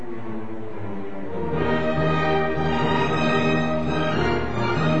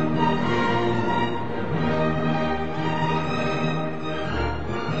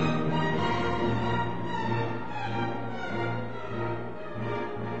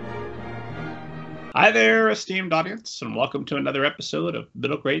Hi there, esteemed audience, and welcome to another episode of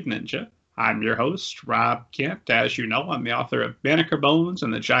Middle Grade Ninja. I'm your host, Rob Kent. As you know, I'm the author of Banneker Bones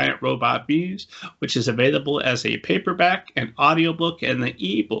and the Giant Robot Bees, which is available as a paperback, an audiobook, and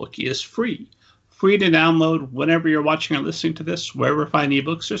the ebook is free. Free to download whenever you're watching or listening to this, wherever fine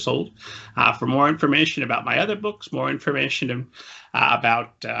ebooks are sold. For more information about my other books, more information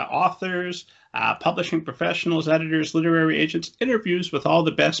about authors, publishing professionals, editors, literary agents, interviews with all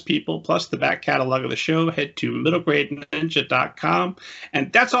the best people, plus the back catalog of the show, head to middlegradeninja.com.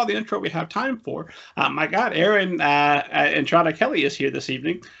 And that's all the intro we have time for. My God, Aaron Entrada Kelly is here this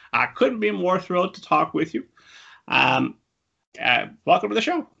evening. I couldn't be more thrilled to talk with you. Welcome to the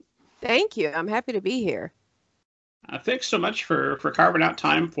show. Thank you. I'm happy to be here. Thanks so much for carving out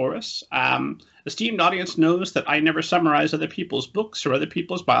time for us. Esteemed audience knows that I never summarize other people's books or other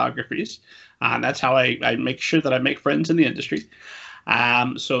people's biographies. That's how I make sure that I make friends in the industry.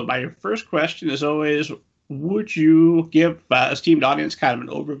 So my first question is always, would you give esteemed audience kind of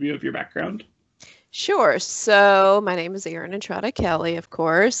an overview of your background? Sure. So my name is Erin Entrada Kelly, of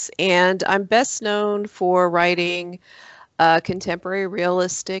course, and I'm best known for writing contemporary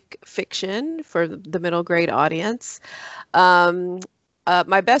realistic fiction for the middle grade audience.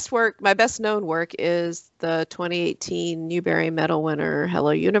 My best known work is the 2018 Newbery Medal winner Hello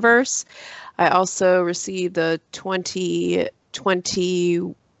Universe. I also received the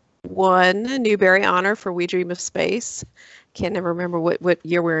 2021 Newbery honor for We Dream of Space. Can't never remember what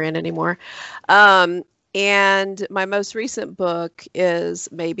year we're in anymore. And my most recent book is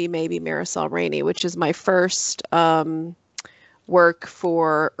Maybe Marisol Rainey, which is my first work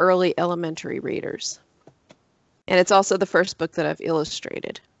for early elementary readers. And it's also the first book that I've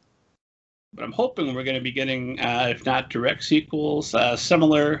illustrated. But I'm hoping we're going to be getting, if not direct sequels,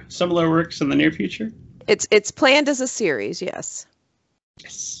 similar works in the near future. It's planned as a series, yes.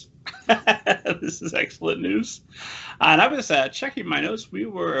 Yes. This is excellent news. And I was checking my notes. We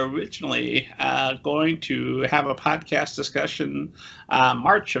were originally going to have a podcast discussion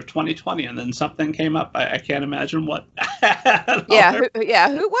March of 2020, and then something came up. I can't imagine what. What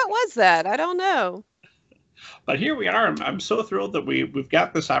was that? I don't know. But here we are. I'm so thrilled that we've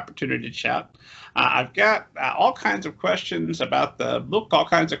got this opportunity to chat. I've got all kinds of questions about the book, all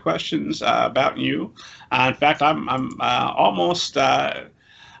kinds of questions about you. In fact, I'm almost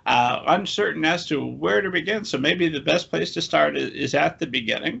uncertain as to where to begin. So maybe the best place to start is at the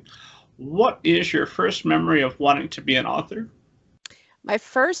beginning. What is your first memory of wanting to be an author? My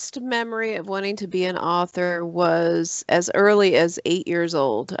first memory of wanting to be an author was as early as 8 years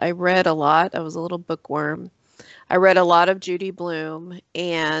old. I read a lot. I was a little bookworm. I read a lot of Judy Blume,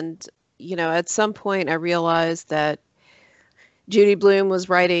 and at some point I realized that Judy Blume was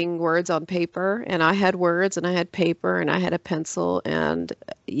writing words on paper, and I had words and I had paper and I had a pencil, and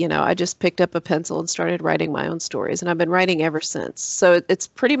I just picked up a pencil and started writing my own stories, and I've been writing ever since. So it's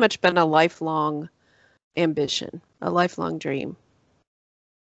pretty much been a lifelong ambition, a lifelong dream.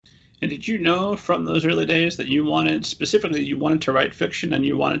 And did you know from those early days that you wanted to write fiction and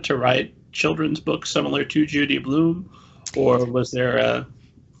you wanted to write children's books similar to Judy Blume, or was there a...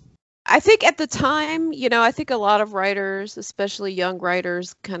 I think at the time, I think a lot of writers, especially young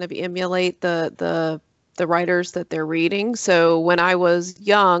writers, kind of emulate the writers that they're reading. So when I was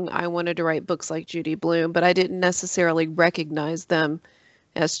young, I wanted to write books like Judy Blume, but I didn't necessarily recognize them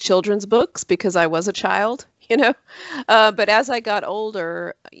as children's books because I was a child. But as I got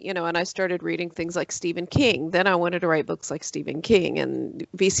older, and I started reading things like Stephen King, then I wanted to write books like Stephen King and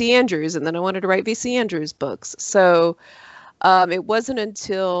V.C. Andrews, and then I wanted to write V.C. Andrews books. So it wasn't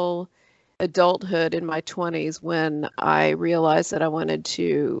until adulthood in my 20s when I realized that I wanted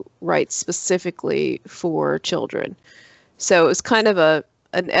to write specifically for children. So it was kind of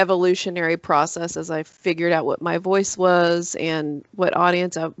an evolutionary process as I figured out what my voice was and what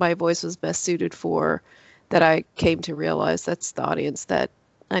audience my voice was best suited for, that I came to realize that's the audience that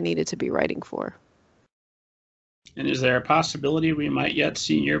I needed to be writing for. And is there a possibility we might yet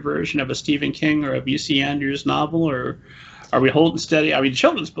see your version of a Stephen King or a V.C. Andrews novel, or are we holding steady? I mean,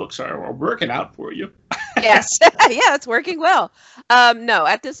 children's books are working out for you. Yes. Yeah, it's working well. No,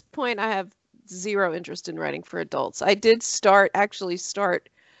 at this point, I have zero interest in writing for adults. I did start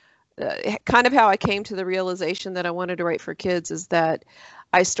kind of how I came to the realization that I wanted to write for kids is that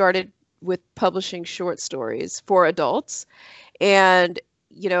I started with publishing short stories for adults. And,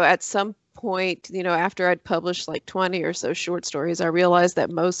 at some point, after I'd published like 20 or so short stories, I realized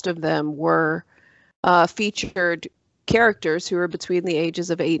that most of them were featured characters who were between the ages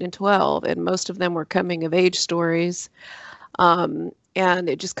of 8 and 12, and most of them were coming of age stories. And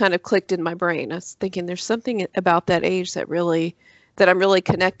it just kind of clicked in my brain. I was thinking there's something about that age that I'm really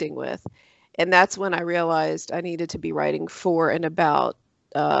connecting with. And that's when I realized I needed to be writing for and about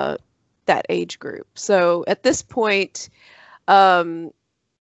that age group. So at this point, um,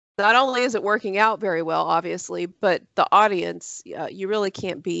 not only is it working out very well, obviously, but the audience, you really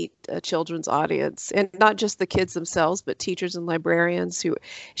can't beat a children's audience, and not just the kids themselves, but teachers and librarians who,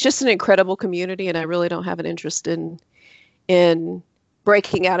 it's just an incredible community. And I really don't have an interest in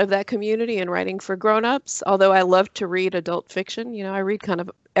breaking out of that community and writing for grown-ups. Although I love to read adult fiction, I read kind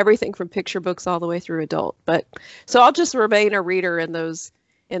of everything from picture books all the way through adult. But so I'll just remain a reader in those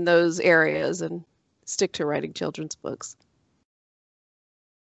areas and stick to writing children's books.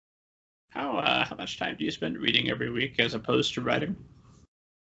 How much time do you spend reading every week as opposed to writing?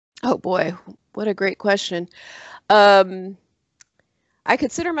 Oh boy, what a great question. Um, I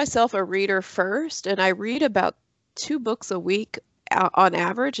consider myself a reader first, and I read about 2 books a week on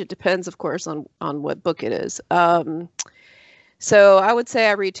average. It depends, of course, on what book it is. So I would say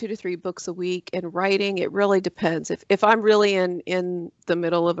I read 2 to 3 books a week. And writing, it really depends. If I'm really in the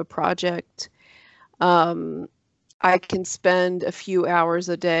middle of a project, I can spend a few hours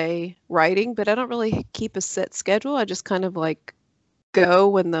a day writing, but I don't really keep a set schedule. I just kind of like go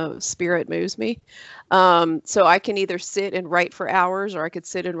when the spirit moves me. So I can either sit and write for hours, or I could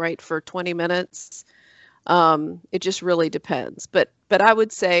sit and write for 20 minutes. It just really depends. But I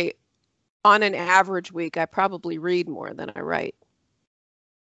would say on an average week, I probably read more than I write.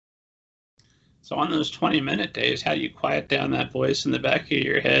 So on those 20-minute days, how do you quiet down that voice in the back of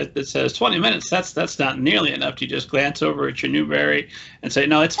your head that says 20 minutes? That's not nearly enough. Do you just glance over at your Newbery and say,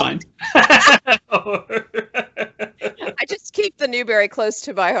 no, it's fine? I just keep the Newbery close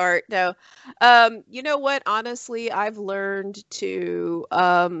to my heart. No, you know what? Honestly, I've learned to,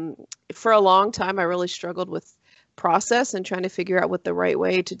 for a long time, I really struggled with process and trying to figure out what the right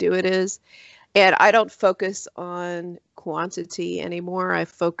way to do it is. And I don't focus on quantity anymore. I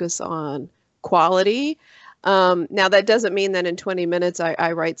focus on quality. Now, that doesn't mean that in 20 minutes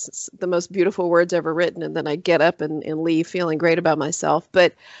I write the most beautiful words ever written and then I get up and leave feeling great about myself.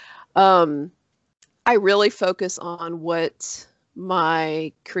 But I really focus on what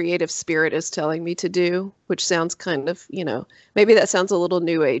my creative spirit is telling me to do, which sounds kind of, maybe that sounds a little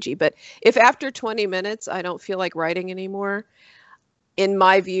new agey. But if after 20 minutes I don't feel like writing anymore, in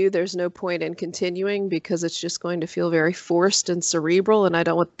my view, there's no point in continuing because it's just going to feel very forced and cerebral, and I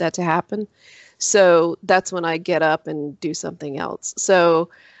don't want that to happen. So that's when I get up and do something else. So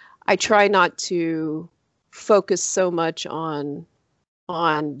I try not to focus so much on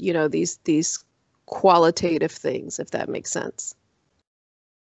these qualitative things, if that makes sense.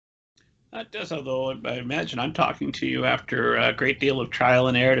 That does, although I imagine I'm talking to you after a great deal of trial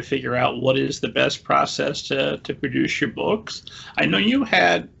and error to figure out what is the best process to produce your books. I know you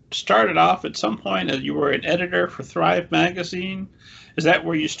had started off at some point as you were an editor for Thrive magazine. Is that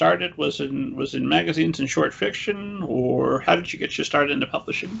where you started? Was in magazines and short fiction, or how did you get your start into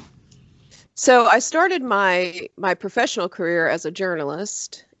publishing? So I started my professional career as a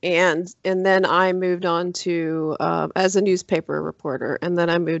journalist, and then I moved on to as a newspaper reporter, and then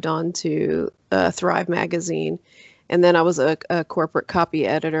I moved on to Thrive magazine, and then I was a corporate copy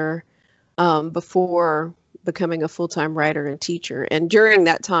editor before becoming a full-time writer and teacher. And during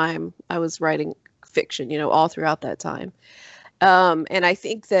that time, I was writing fiction, all throughout that time. And I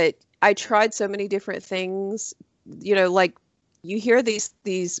think that I tried so many different things, like you hear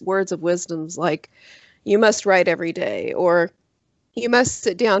these words of wisdoms like you must write every day, or you must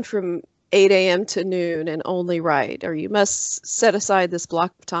sit down from 8 a.m. to noon and only write, or you must set aside this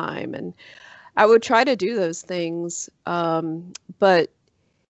block of time. And I would try to do those things. But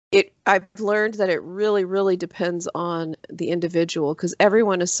I've learned that it really, really depends on the individual because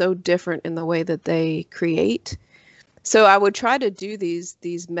everyone is so different in the way that they create. So I would try to do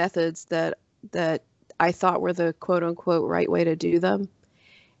these methods that I thought were the quote unquote right way to do them.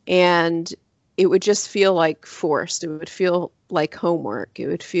 And it would just feel like forced. It would feel like homework. It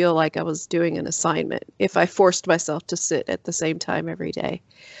would feel like I was doing an assignment if I forced myself to sit at the same time every day.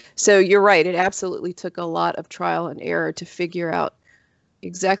 So you're right. It absolutely took a lot of trial and error to figure out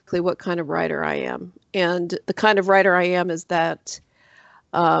exactly what kind of writer I am. And the kind of writer I am is that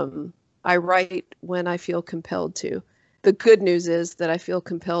I write when I feel compelled to. The good news is that I feel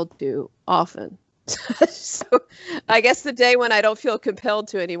compelled to often. So I guess the day when I don't feel compelled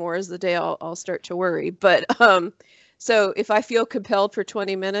to anymore is the day I'll start to worry. But so if I feel compelled for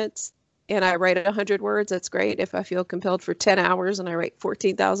 20 minutes and I write 100 words, that's great. If I feel compelled for 10 hours and I write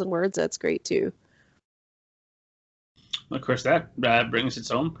 14,000 words, that's great too. Of course, that brings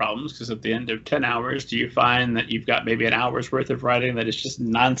its own problems because at the end of 10 hours, do you find that you've got maybe an hour's worth of writing that is just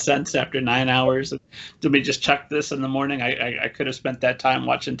nonsense after 9 hours? Let me just chuck this in the morning. I could have spent that time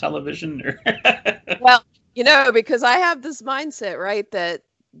watching television. Or Well, because I have this mindset, right, that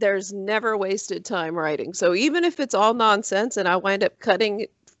there's never wasted time writing. So even if it's all nonsense and I wind up cutting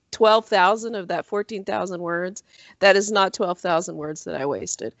 12,000 of that 14,000 words, that is not 12,000 words that I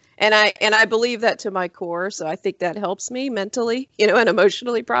wasted. And I believe that to my core. So I think that helps me mentally, and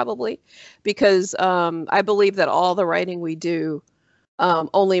emotionally probably, because I believe that all the writing we do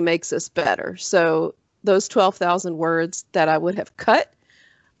only makes us better. So those 12,000 words that I would have cut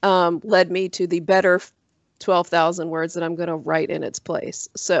led me to the better 12,000 words that I'm going to write in its place.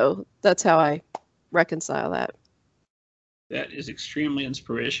 So that's how I reconcile that. That is extremely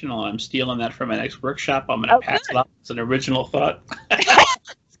inspirational. I'm stealing that from my next workshop. I'm going to pass it off as an original thought.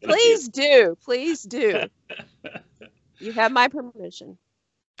 Please do. Please do. You have my permission.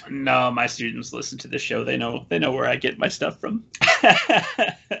 No, my students listen to the show. They know where I get my stuff from.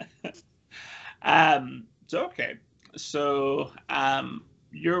 Okay. So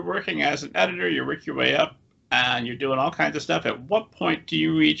you're working as an editor. You work your way up, and you're doing all kinds of stuff. At what point do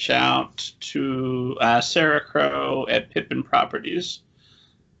you reach out to Sarah Crow at Pippin Properties?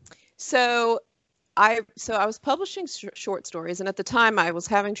 So I was publishing short stories, and at the time I was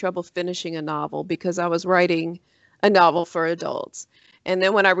having trouble finishing a novel because I was writing a novel for adults. And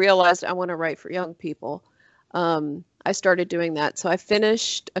then when I realized I want to write for young people, I started doing that. So I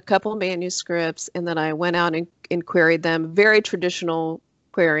finished a couple of manuscripts, and then I went out and queried them. Very traditional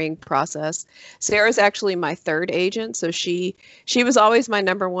querying process. Sarah's actually my third agent, so she was always my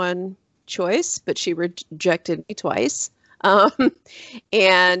number one choice, but she rejected me twice.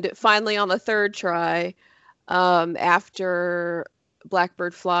 And finally, on the third try, after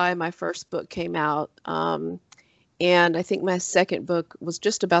Blackbird Fly, my first book came out, and I think my second book was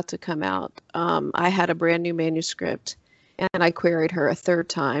just about to come out. I had a brand new manuscript, and I queried her a third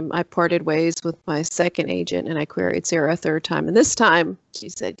time. I parted ways with my second agent, and I queried Sarah a third time. And this time, she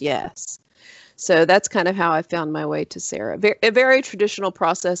said yes. So that's kind of how I found my way to Sarah. A very traditional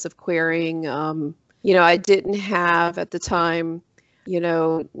process of querying. I didn't have at the time,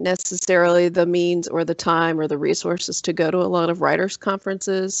 necessarily the means or the time or the resources to go to a lot of writers'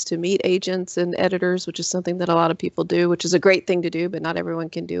 conferences, to meet agents and editors, which is something that a lot of people do, which is a great thing to do, but not everyone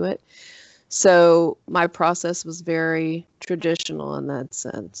can do it. So my process was very traditional in that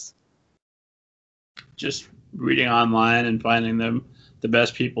sense. Just reading online and finding the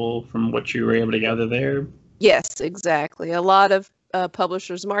best people from what you were able to gather there? Yes, exactly. A lot of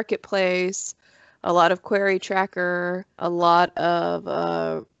Publishers Marketplace, a lot of Query Tracker, a lot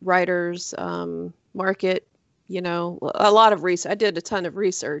of Writers Market, a lot of research. I did a ton of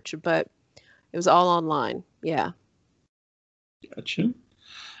research, but it was all online. Yeah. Gotcha.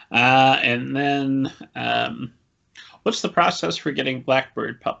 And then what's the process for getting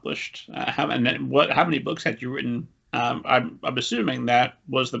Blackbird published? How many books had you written? I'm assuming that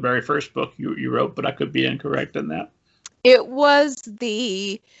was the very first book you wrote, but I could be incorrect in that. It was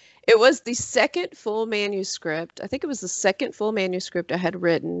the second full manuscript. I think it was the second full manuscript I had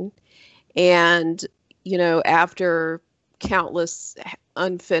written. And, after countless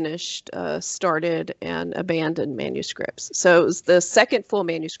unfinished, started and abandoned manuscripts. So it was the second full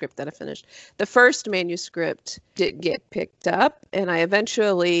manuscript that I finished. The first manuscript didn't get picked up, and I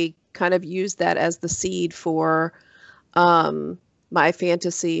eventually kind of used that as the seed for my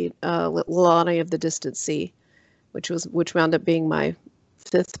fantasy, Lilani of the Distant Sea, which wound up being my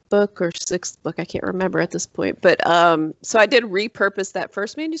fifth book or sixth book. I can't remember at this point. But so I did repurpose that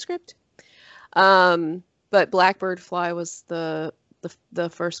first manuscript. But Blackbird Fly was the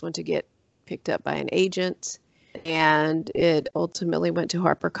first one to get picked up by an agent, and it ultimately went to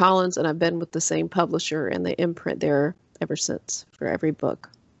HarperCollins, and I've been with the same publisher and the imprint there ever since for every book.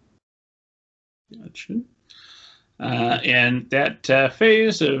 Gotcha. And that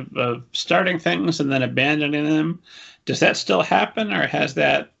phase of starting things and then abandoning them, does that still happen, or has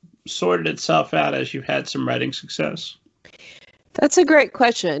that sorted itself out as you've had some writing success? That's a great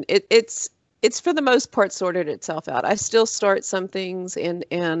question. It's for the most part sorted itself out. I still start some things and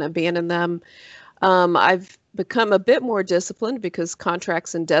abandon them. I've become a bit more disciplined because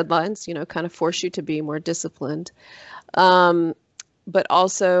contracts and deadlines, kind of force you to be more disciplined. But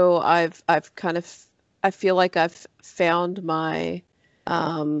also I feel like I've found my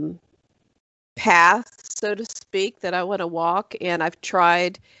path, so to speak, that I want to walk. And I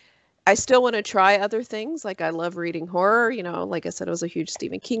still want to try other things. Like I love reading horror. Like I said, I was a huge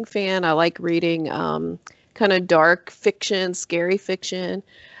Stephen King fan. I like reading kind of dark fiction, scary fiction.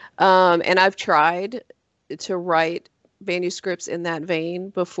 And I've tried to write manuscripts in that vein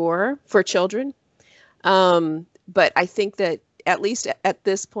before for children. But I think that at least at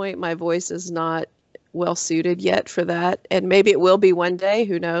this point, my voice is not well suited yet for that. And maybe it will be one day,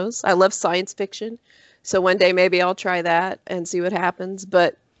 who knows? I love science fiction. So one day maybe I'll try that and see what happens.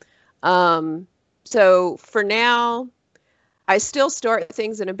 But so for now, I still start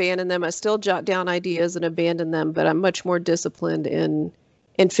things and abandon them. I still jot down ideas and abandon them, but I'm much more disciplined in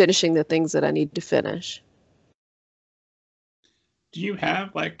finishing the things that I need to finish. Do you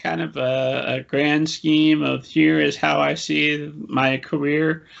have like kind of a grand scheme of here is how I see my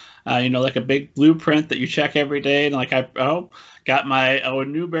career? Like a big blueprint that you check every day, and like got my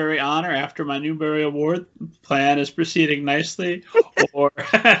Newbery honor after my Newbery Award. Plan is proceeding nicely, or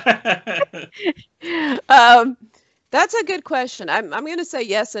That's a good question. I'm going to say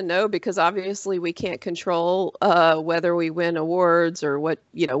yes and no, because obviously we can't control whether we win awards or what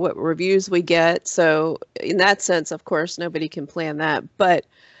reviews we get. So in that sense, of course, nobody can plan that. But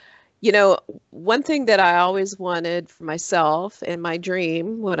one thing that I always wanted for myself, and my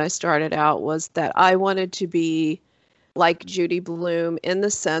dream when I started out, was that I wanted to be like Judy Blume, in the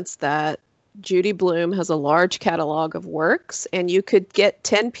sense that Judy Blume has a large catalog of works, and you could get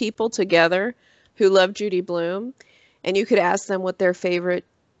 10 people together who love Judy Blume, and you could ask them what their favorite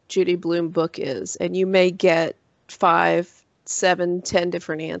Judy Blume book is, and you may get 5, 7, 10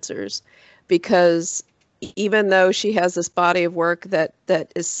 different answers, because even though she has this body of work that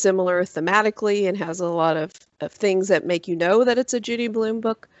is similar thematically and has a lot of things that make you know that it's a Judy Blume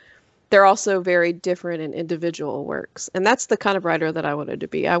book, they're also very different in individual works. And that's the kind of writer that I wanted to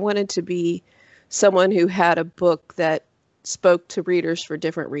be. I wanted to be someone who had a book that spoke to readers for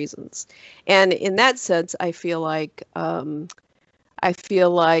different reasons. And in that sense, I feel like I'm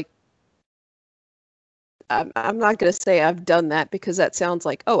not going to say I've done that, because that sounds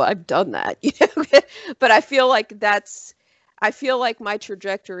like, oh, I've done that, but I feel like my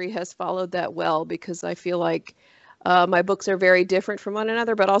trajectory has followed that well, because I feel like my books are very different from one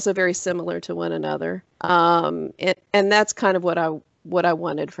another, but also very similar to one another. And that's kind of what I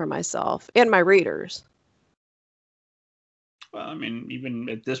wanted for myself and my readers. Well, I mean, even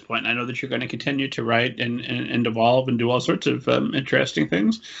at this point, I know that you're going to continue to write and evolve and do all sorts of interesting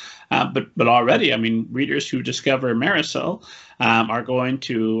things. But already, I mean, readers who discover Marisol are going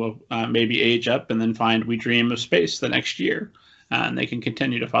to maybe age up and then find We Dream of Space the next year. And they can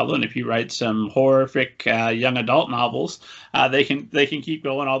continue to follow. And if you write some horrific young adult novels, they can keep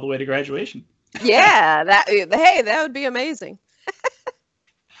going all the way to graduation. Yeah, that would be amazing.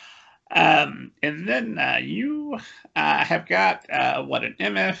 And then you have got an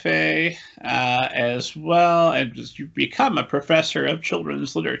MFA as well, and you've become a professor of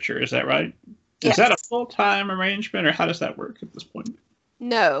children's literature. Is that right? Yes. Is that a full-time arrangement, or how does that work at this point?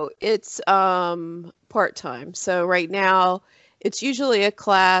 No, it's part-time. So right now, it's usually a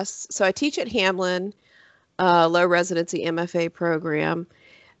class. So I teach at Hamlin, low residency MFA program,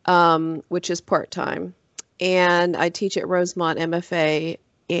 which is part-time, and I teach at Rosemont MFA.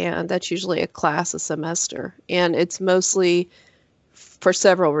 And that's usually a class a semester. And it's mostly for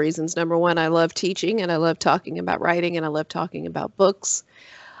several reasons. Number one, I love teaching, and I love talking about writing, and I love talking about books.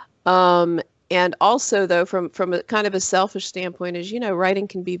 And also, though, from a kind of a selfish standpoint, is, writing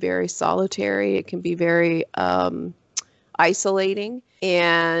can be very solitary. It can be very isolating.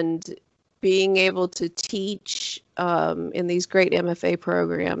 And being able to teach in these great MFA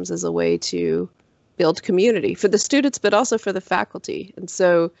programs is a way to build community for the students, but also for the faculty. And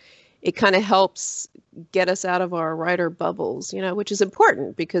so it kind of helps get us out of our writer bubbles, which is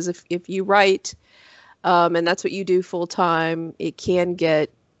important, because if you write and that's what you do full time, it can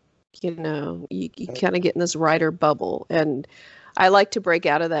get, you kind of get in this writer bubble. And I like to break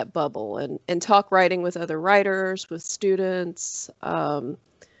out of that bubble and talk writing with other writers, with students.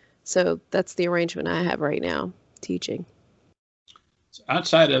 So that's the arrangement I have right now, teaching. So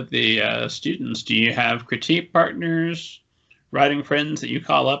outside of the students, do you have critique partners, writing friends that you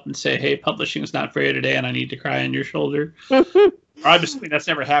call up and say, hey, publishing's not for you today and I need to cry on your shoulder? Or I'm assuming that's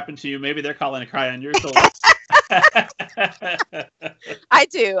never happened to you. Maybe they're calling to cry on your shoulder. I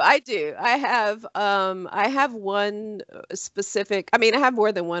do. I have one specific, I have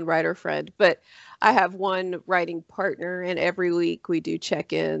more than one writer friend, but I have one writing partner, and every week we do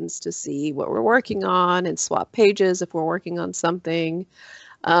check-ins to see what we're working on and swap pages if we're working on something.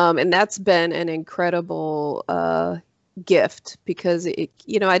 And that's been an incredible gift, because I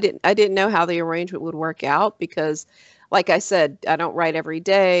didn't know how the arrangement would work out, because like I said, I don't write every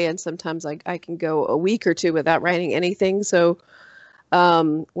day, and sometimes I can go a week or two without writing anything. So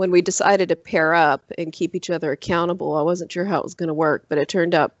when we decided to pair up and keep each other accountable, I wasn't sure how it was going to work, but it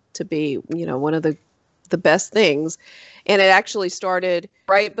turned out to be, one of the the best things. And it actually started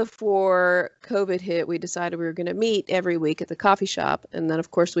right before COVID hit. We decided we were going to meet every week at the coffee shop. And then, of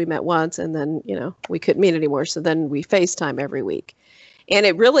course, we met once, and then, we couldn't meet anymore. So then we FaceTime every week. And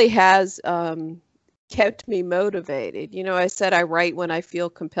it really has kept me motivated. I said I write when I feel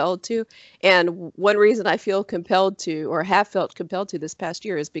compelled to. And one reason I feel compelled to, or have felt compelled to this past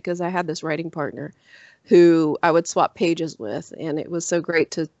year, is because I had this writing partner who I would swap pages with. And it was so great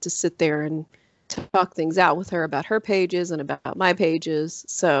to sit there and talk things out with her about her pages and about my pages.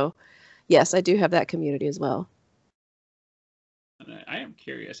 So yes, I do have that community as well. I am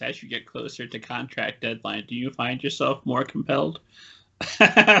curious, as you get closer to contract deadline, do you find yourself more compelled?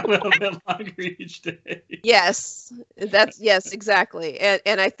 A little bit longer each day. Yes, yes, exactly.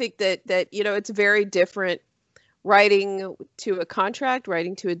 And I think that it's very different. Writing to a contract,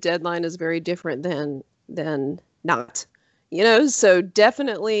 writing to a deadline is very different than not. So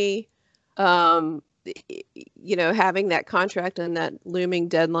definitely having that contract and that looming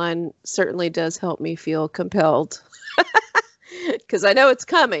deadline certainly does help me feel compelled. Because I know it's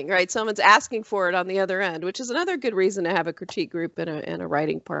coming, right? Someone's asking for it on the other end, which is another good reason to have a critique group and a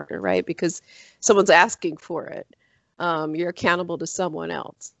writing partner, right? Because someone's asking for it. You're accountable to someone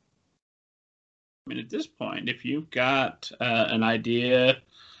else. I mean, at this point, if you've got an idea,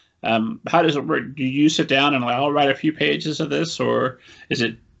 how does it work? Do you sit down and I'll write a few pages of this, or is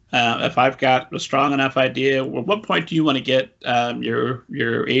it if I've got a strong enough idea? At what point do you want to get your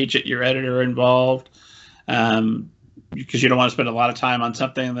agent, your editor involved? Because you don't want to spend a lot of time on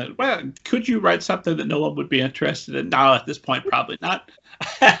something that, well, could you write something that no one would be interested in? No, at this point, probably not.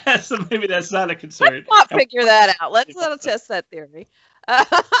 So maybe that's not a concern. Let's not figure that out. Let's test that theory. At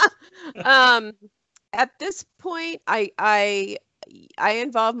this point, I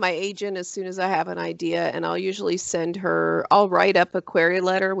involve my agent as soon as I have an idea, and I'll usually I'll write up a query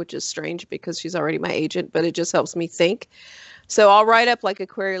letter, which is strange because she's already my agent, but it just helps me think. So I'll write up like a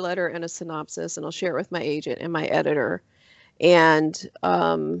query letter and a synopsis, and I'll share it with my agent and my editor. And,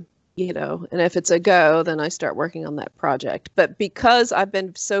 and if it's a go, then I start working on that project. But because I've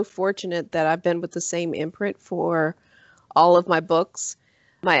been so fortunate that I've been with the same imprint for all of my books,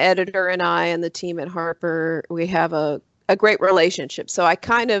 my editor and I and the team at Harper, we have a great relationship. So I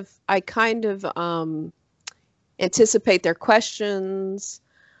kind of anticipate their questions,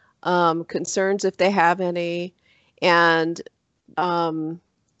 concerns if they have any, and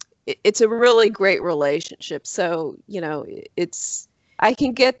it's a really great relationship. So, I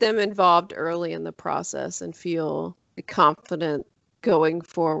can get them involved early in the process and feel confident going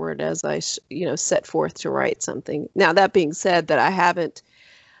forward as I, set forth to write something. Now, that being said, that I haven't,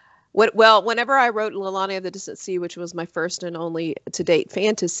 whenever I wrote Lilani of the Distant Sea, which was my first and only to date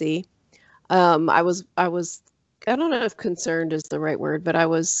fantasy, I was I don't know if concerned is the right word, but I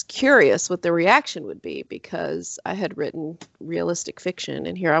was curious what the reaction would be because I had written realistic fiction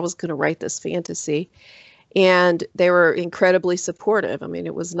and here I was going to write this fantasy, and they were incredibly supportive. I mean,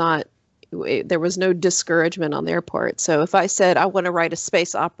 there was no discouragement on their part. So if I said I want to write a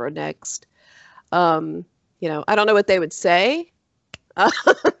space opera next, I don't know what they would say,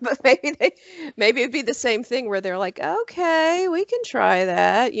 but maybe it'd be the same thing where they're like, okay, we can try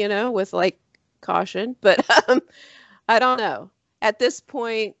that, with like caution. But I don't know. At this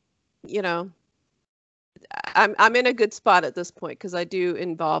point, I'm in a good spot at this point because I do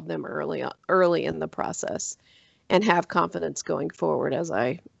involve them early in the process and have confidence going forward as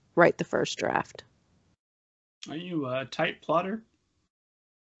I write the first draft. Are you a type plotter?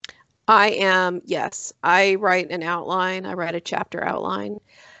 I am, yes. I write an outline. I write a chapter outline,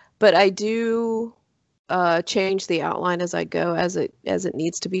 but I do change the outline as I go, as it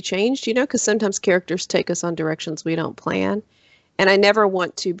needs to be changed, because sometimes characters take us on directions we don't plan. And I never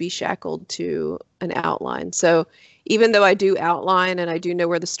want to be shackled to an outline. So even though I do outline and I do know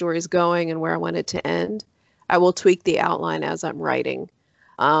where the story is going and where I want it to end, I will tweak the outline as I'm writing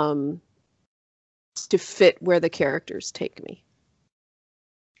to fit where the characters take me.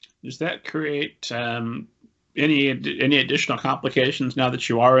 Does that create any additional complications now that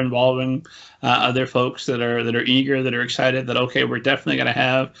you are involving other folks that are eager, that are excited, that okay, we're definitely going to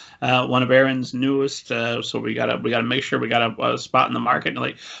have one of Erin's newest, so we gotta make sure we got a spot in the market. And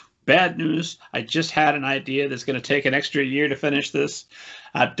like, bad news, I just had an idea that's going to take an extra year to finish this.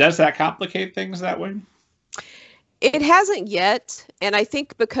 Does that complicate things that way? It hasn't yet, and I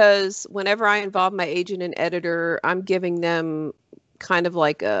think because whenever I involve my agent and editor, I'm giving them kind of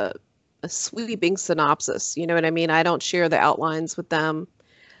like a sweeping synopsis. You know what I mean? I don't share the outlines with them.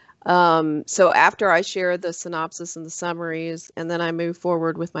 So after I share the synopsis and the summaries, and then I move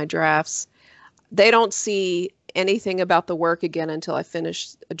forward with my drafts, they don't see anything about the work again until I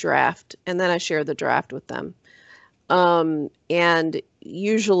finish a draft, and then I share the draft with them. And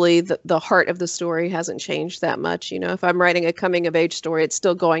usually the heart of the story hasn't changed that much. You know, if I'm writing a coming of age story, it's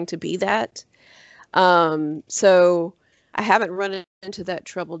still going to be that. So I haven't run into that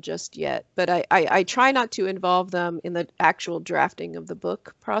trouble just yet, but I try not to involve them in the actual drafting of the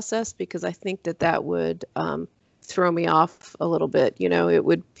book process, because I think that would throw me off a little bit. You know, it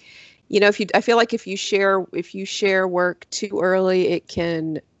would, you know, I feel like if you share work too early, it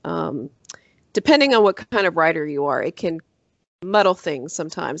can, depending on what kind of writer you are, it can muddle things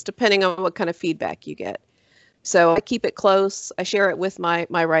sometimes, depending on what kind of feedback you get. So I keep it close. I share it with my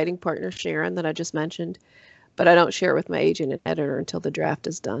writing partner, Sharon, that I just mentioned, but I don't share it with my agent and editor until the draft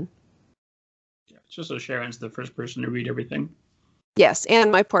is done. Yeah, just so Sharon's the first person to read everything. Yes, and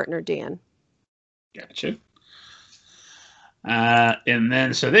my partner, Dan. Gotcha. And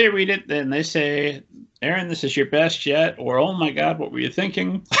then, so they read it, then they say, Aaron, this is your best yet, or, oh my God, what were you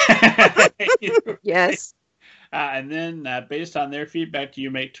thinking? Yes. And then, based on their feedback, do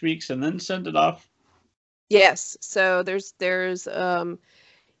you make tweaks and then send it off? Yes. So there's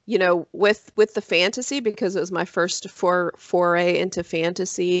you know, with the fantasy, because it was my first foray into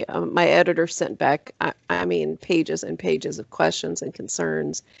fantasy, my editor sent back, I mean, pages and pages of questions and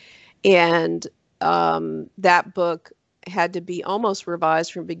concerns, and that book had to be almost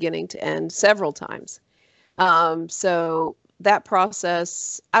revised from beginning to end several times. So that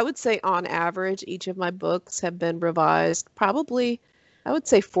process, I would say on average, each of my books have been revised probably, I would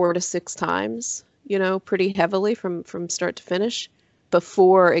say 4 to 6 times, you know, pretty heavily from start to finish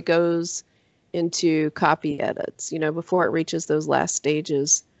before it goes into copy edits, you know, before it reaches those last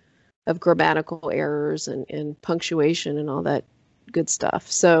stages of grammatical errors and punctuation and all that good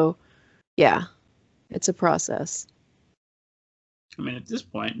stuff. So yeah, it's a process. I mean, at this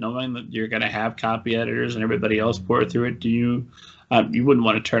point, knowing that you're going to have copy editors and everybody else pour through it, do you wouldn't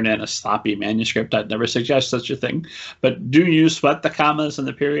want to turn in a sloppy manuscript. I'd never suggest such a thing. But do you sweat the commas and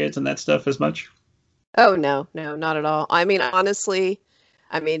the periods and that stuff as much? Oh, no, not at all. I mean, honestly,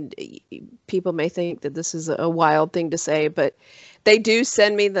 I mean, people may think that this is a wild thing to say, but they do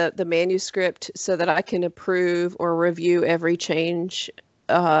send me the manuscript so that I can approve or review every change,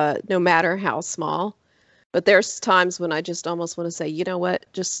 no matter how small. But there's times when I just almost want to say, you know what,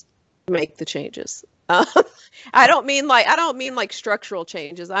 just make the changes. I don't mean like structural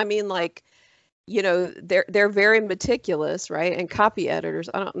changes. I mean, like, you know, they're very meticulous, right? And copy editors,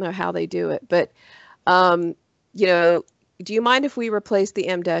 I don't know how they do it, but you know, do you mind if we replace the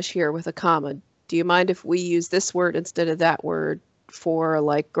em dash here with a comma? Do you mind if we use this word instead of that word for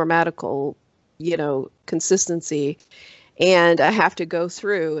like grammatical, you know, consistency? And I have to go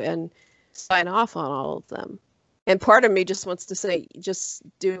through and sign off on all of them. And part of me just wants to say, just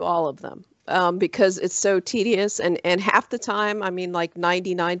do all of them, because it's so tedious. And half the time, I mean, like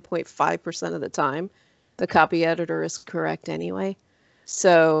 99.5% of the time, the copy editor is correct anyway.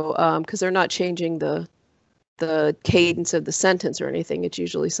 So, because they're not changing the cadence of the sentence or anything, it's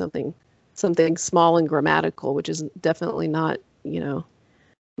usually something small and grammatical, which is definitely not, you know,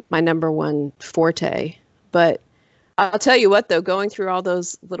 my number one forte. But I'll tell you what, though, going through all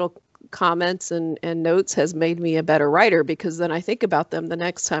those little comments and notes has made me a better writer, because then I think about them the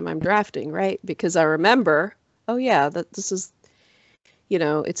next time I'm drafting, right? Because I remember, oh yeah, that this is, you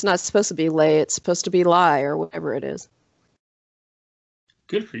know, it's not supposed to be lay, it's supposed to be lie, or whatever it is.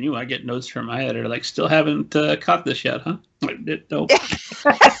 Good for you. I get notes from my editor like, still haven't caught this yet, huh? No.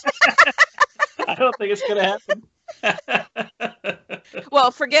 I don't think it's going to happen.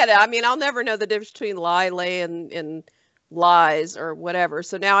 Well, forget it. I mean, I'll never know the difference between lie, lay, and lies or whatever.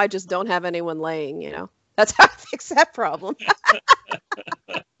 So now I just don't have anyone laying, you know. That's how I fix that problem.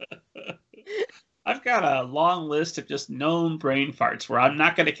 I've got a long list of just known brain farts where I'm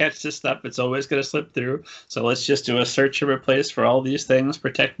not going to catch this stuff. It's always going to slip through. So let's just do a search and replace for all these things.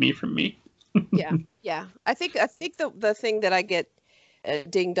 Protect me from me. Yeah. I think the thing that I get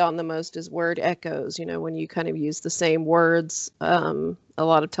dinged on the most is word echoes. You know, when you kind of use the same words a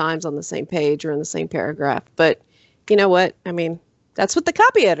lot of times on the same page or in the same paragraph. But you know what? I mean, that's what the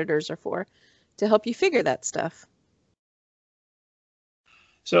copy editors are for, to help you figure that stuff.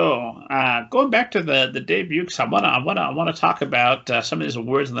 So going back to the debut, because I want to talk about some of these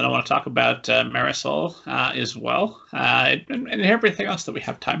awards, and then I want to talk about Marisol as well, and everything else that we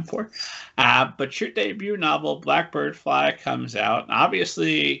have time for. But your debut novel, Blackbird Fly, comes out.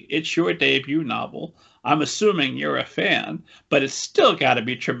 Obviously, it's your debut novel. I'm assuming you're a fan, but it's still got to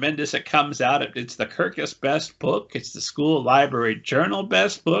be tremendous. It comes out. It's the Kirkus Best Book. It's the School Library Journal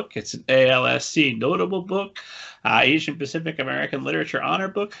Best Book. It's an ALSC Notable Book. Asian Pacific American Literature Honor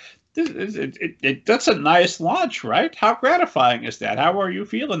Book. That's a nice launch, right? How gratifying is that? How are you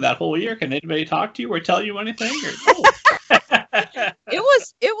feeling that whole year? Can anybody talk to you or tell you anything? Or no?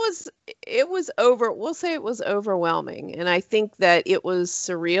 We'll say it was overwhelming. And I think that it was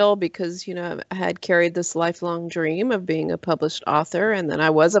surreal because, I had carried this lifelong dream of being a published author, and then I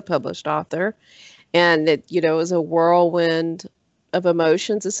was a published author. And it, was a whirlwind of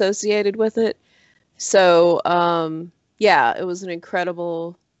emotions associated with it. So, yeah, it was an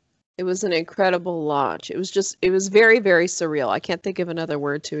incredible launch. It was very, very surreal. I can't think of another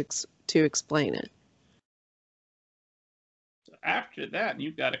word to explain it. After that,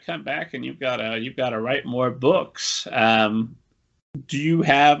 you've got to come back and you've got to write more books. Do you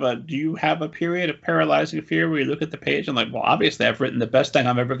have a period of paralyzing fear where you look at the page and like, well, obviously I've written the best thing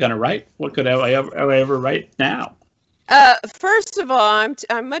I'm ever going to write. What could I ever write now? First of all,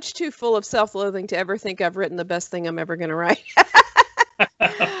 I'm much too full of self-loathing to ever think I've written the best thing I'm ever going to write.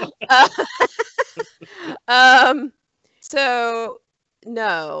 uh, so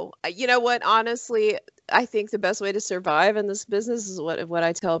no, you know what? Honestly, I think the best way to survive in this business is what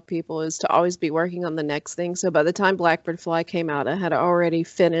I tell people is to always be working on the next thing. So by the time Blackbird Fly came out, I had already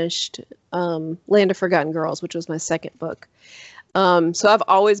finished Land of Forgotten Girls, which was my second book. So I've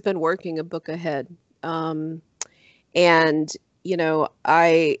always been working a book ahead. And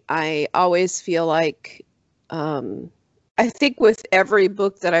I always feel like I think with every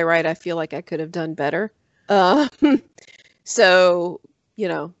book that I write, I feel like I could have done better. So,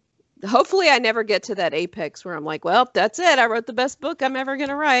 hopefully I never get to that apex where I'm like, well, that's it. I wrote the best book I'm ever going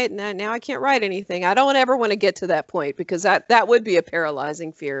to write. And now I can't write anything. I don't ever want to get to that point because that would be a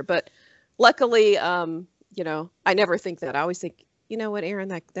paralyzing fear. But luckily, I never think that. I always think, you know what, Aaron,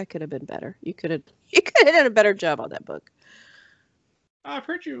 that could have been better. You could have done a better job on that book. I've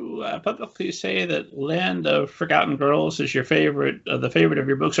heard you publicly say that Land of Forgotten Girls is your favorite, the favorite of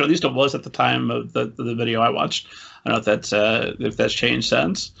your books, or at least it was at the time of the video I watched. I don't know if that's changed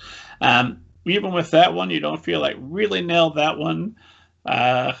since. Even with that one, you don't feel like really nailed that one.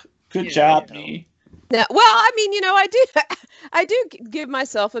 Good job, me. Yeah, well, I mean, I do give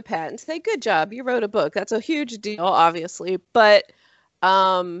myself a pat and say, good job, you wrote a book. That's a huge deal, obviously, but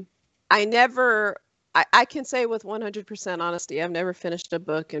I can say with 100% honesty, I've never finished a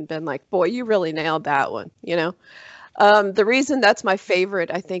book and been like, boy, you really nailed that one. The reason that's my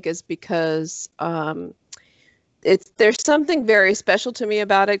favorite, I think, is because there's something very special to me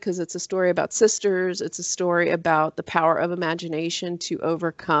about it because it's a story about sisters. It's a story about the power of imagination to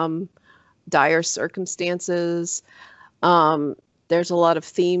overcome dire circumstances. There's a lot of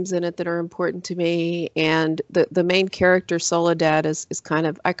themes in it that are important to me. And the main character, Soledad, is kind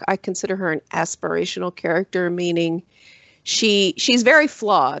of, I consider her an aspirational character, meaning she's very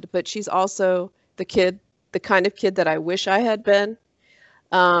flawed, but she's also the kind of kid that I wish I had been,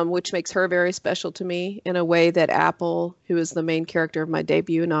 which makes her very special to me in a way that Apple, who is the main character of my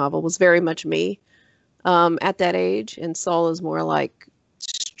debut novel, was very much me at that age. And Sol is more like,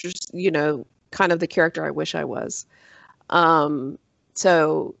 just, kind of the character I wish I was.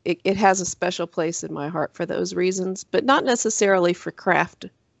 So it has a special place in my heart for those reasons, but not necessarily for craft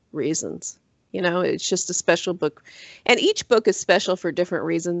reasons. It's just a special book. And each book is special for different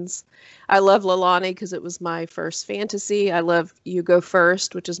reasons. I love Lilani because it was my first fantasy. I love You Go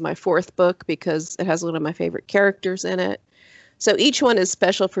First, which is my fourth book because it has one of my favorite characters in it. So each one is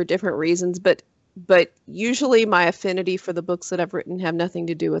special for different reasons, but usually my affinity for the books that I've written have nothing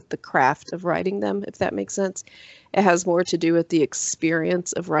to do with the craft of writing them, if that makes sense. It has more to do with the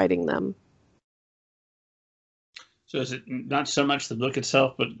experience of writing them. So is it not so much the book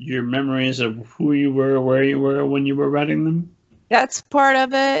itself, but your memories of who you were, where you were when you were writing them? That's part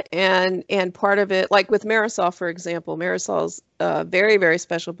of it. And part of it, like with Marisol, for example, Marisol's a very, very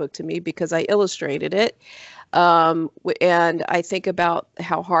special book to me because I illustrated it. And I think about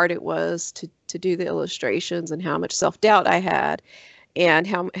how hard it was to do the illustrations and how much self-doubt I had and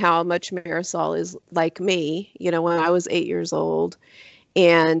how much Marisol is like me, when I was 8 years old.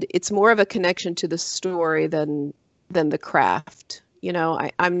 And it's more of a connection to the story than the craft.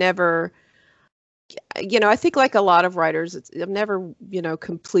 I'm never, I think like a lot of writers, I'm never,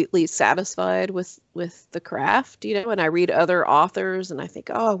 completely satisfied with the craft, and I read other authors and I think,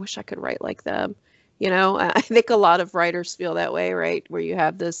 oh, I wish I could write like them. I think a lot of writers feel that way, right? Where you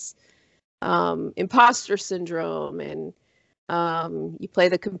have this imposter syndrome and you play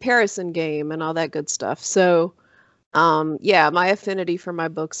the comparison game and all that good stuff. So, yeah, my affinity for my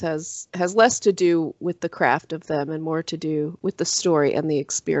books has less to do with the craft of them and more to do with the story and the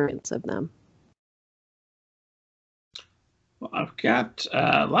experience of them. Well, I've got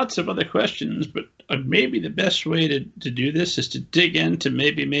lots of other questions, but maybe the best way to do this is to dig into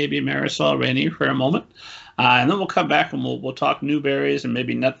maybe Marisol Rainey for a moment. And then we'll come back and we'll talk Newberries and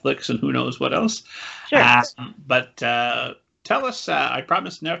maybe Netflix and who knows what else. Sure. But tell us, I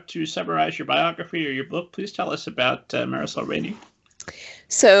promised not to summarize your biography or your book. Please tell us about Marisol Rainey.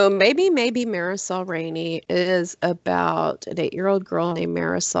 So maybe Marisol Rainey is about an 8-year-old girl named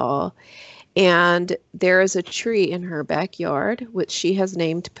Marisol, and there is a tree in her backyard which she has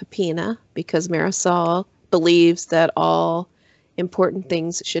named Peppina because Marisol believes that all important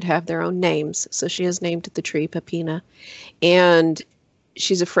things should have their own names. So she has named the tree Peppina, and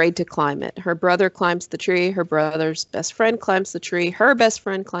she's afraid to climb it. Her brother climbs the tree. Her brother's best friend climbs the tree. Her best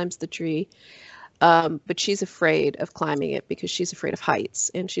friend climbs the tree. But she's afraid of climbing it because she's afraid of heights,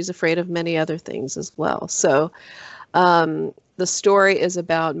 and she's afraid of many other things as well. So the story is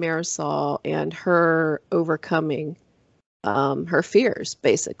about Marisol and her overcoming her fears,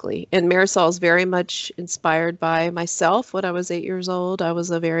 basically. And Marisol is very much inspired by myself. When I was 8 years old, I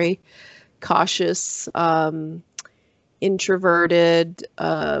was a very cautious, introverted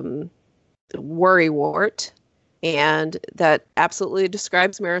worrywart, and that absolutely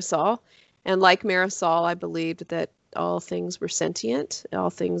describes Marisol. And like Marisol, I believed that all things were sentient,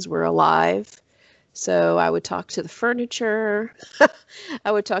 all things were alive. So I would talk to the furniture.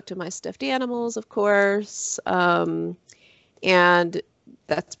 I would talk to my stuffed animals, of course. And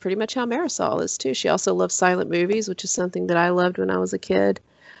that's pretty much how Marisol is, too. She also loves silent movies, which is something that I loved when I was a kid.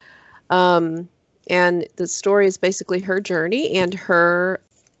 And the story is basically her journey and her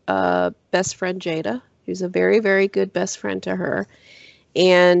best friend, Jada, who's a very, very good best friend to her.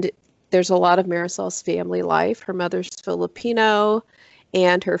 And there's a lot of Marisol's family life. Her mother's Filipino,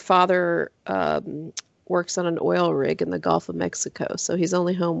 and her father works on an oil rig in the Gulf of Mexico. So he's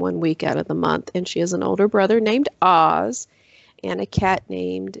only home 1 week out of the month. And she has an older brother named Oz and a cat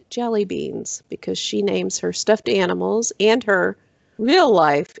named Jelly Beans, because she names her stuffed animals and her real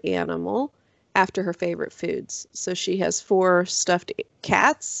life animal after her favorite foods. So she has 4 stuffed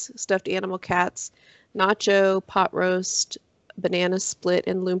animal cats, Nacho, Pot Roast, Banana Split,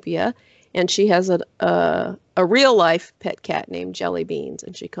 and Lumpia. And she has a real life pet cat named Jelly Beans,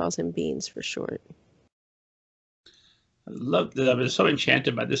 and she calls him Beans for short. I love that. I was so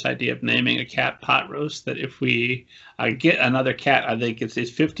enchanted by this idea of naming a cat Pot Roast that if we get another cat, I think it's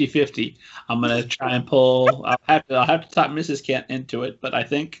 50-50. I'm going to try and pull. I'll have to talk Mrs. Cat into it, but I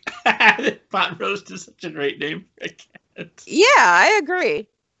think Pot Roast is such a great name for a cat. Yeah, I agree.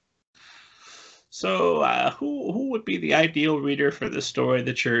 So, who would be the ideal reader for this story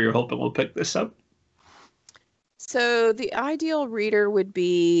that you're hoping will pick this up? So the ideal reader would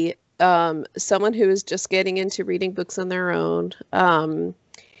be someone who is just getting into reading books on their own.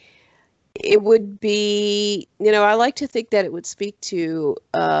 It would be, I like to think that it would speak to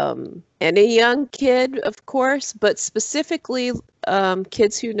any young kid, of course, but specifically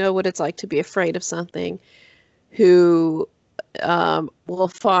kids who know what it's like to be afraid of something, who will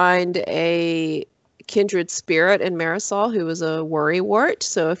find a kindred spirit in Marisol, who is a worrywart.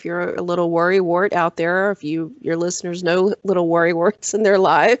 So if you're a little worrywart out there, if your listeners know little worrywarts in their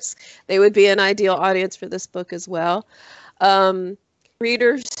lives, they would be an ideal audience for this book as well.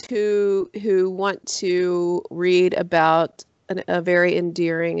 Readers who want to read about a very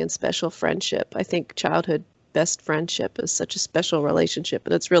endearing and special friendship. I think childhood best friendship is such a special relationship,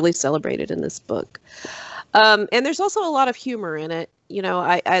 and it's really celebrated in this book. And there's also a lot of humor in it.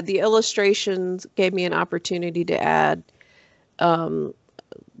 The illustrations gave me an opportunity to add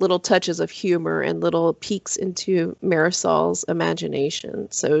little touches of humor and little peeks into Marisol's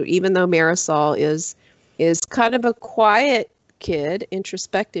imagination. So even though Marisol is kind of a quiet kid,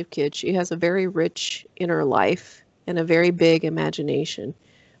 introspective kid, she has a very rich inner life and a very big imagination,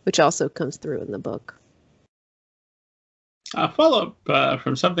 which also comes through in the book. A follow-up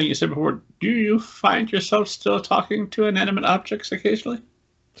from something you said before. Do you find yourself still talking to inanimate objects occasionally?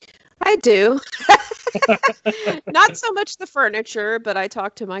 I do. Not so much the furniture, but I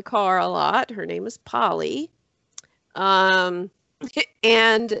talk to my car a lot. Her name is Polly. And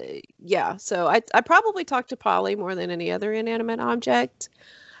yeah, so I probably talk to Polly more than any other inanimate object.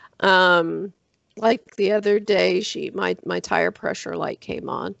 Like the other day, my tire pressure light came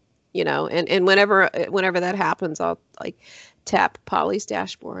on. And whenever that happens, I'll tap Polly's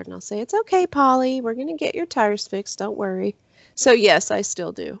dashboard and I'll say, "It's okay, Polly. We're going to get your tires fixed. Don't worry." So yes, I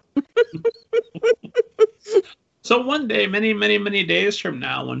still do. So one day, many, many, many days from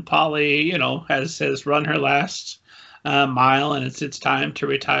now, when Polly, has run her last mile and it's time to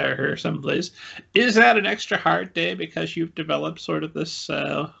retire her someplace, is that an extra hard day because you've developed sort of this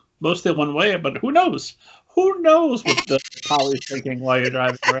mostly one way, but who knows? Who knows what the Polly's thinking while you're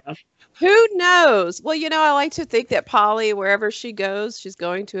driving around? Who knows? Well, I like to think that Polly, wherever she goes, she's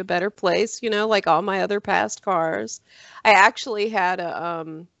going to a better place, like all my other past cars. I actually had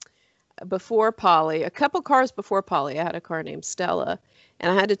before Polly, a couple cars before Polly, I had a car named Stella,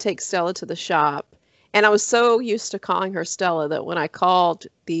 and I had to take Stella to the shop. And I was so used to calling her Stella that when I called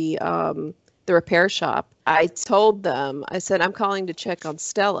the repair shop, I told them, I said, I'm calling to check on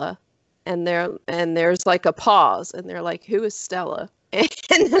Stella. And there's like a pause, and they're like, who is Stella? And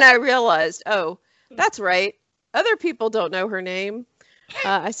then I realized, oh, that's right. Other people don't know her name.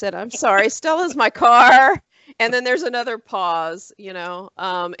 I said, I'm sorry, Stella's my car. And then there's another pause,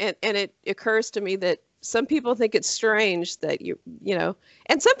 and it occurs to me that some people think it's strange that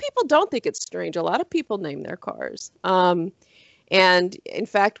and some people don't think it's strange. A lot of people name their cars. And in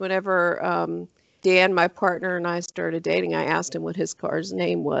fact, whenever Dan, my partner, and I started dating, I asked him what his car's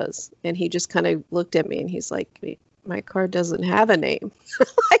name was. And he just kind of looked at me and he's like, my car doesn't have a name.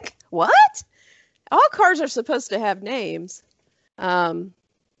 Like, what? All cars are supposed to have names.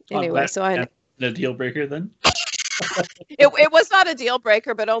 Anyway, so I... The deal breaker then? It was not a deal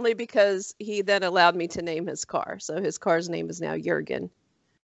breaker, but only because he then allowed me to name his car. So his car's name is now Jurgen.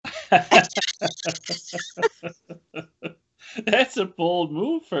 That's a bold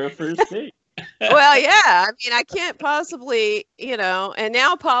move for a first date. Well, yeah. I mean, I can't possibly, and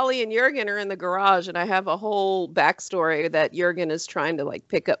now Polly and Jurgen are in the garage, and I have a whole backstory that Jurgen is trying to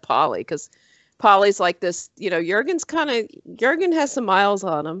pick up Polly, because Polly's like this, Jurgen has some miles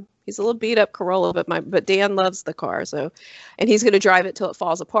on him. He's a little beat up Corolla, but Dan loves the car, and he's going to drive it till it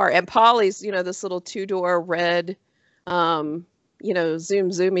falls apart. And Polly's, this little 2-door red, zoom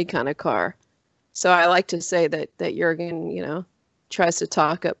zoomy kind of car. So I like to say that Jurgen, tries to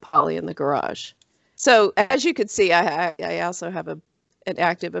talk up Polly in the garage. So as you could see, I also have an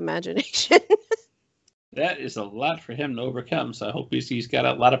active imagination. That is a lot for him to overcome. So I hope he's got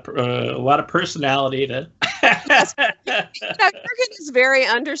a lot of personality to. Jurgen is very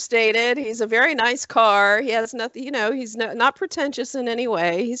understated. He's a very nice car. He has nothing, he's not pretentious in any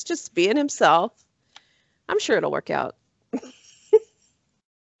way. He's just being himself. I'm sure it'll work out. It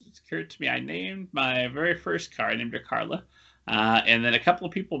occurred to me, I named my very first car. I named her Carla. And then a couple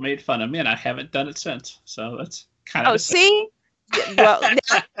of people made fun of me, and I haven't done it since. So that's kind of. Oh, see? Well,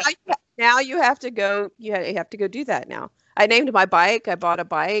 now you have to go. You have to go do that now. I named my bike. I bought a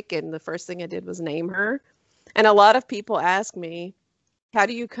bike, and the first thing I did was name her. And a lot of people ask me, how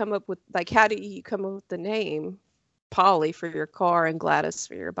do you come up with the name Polly for your car and Gladys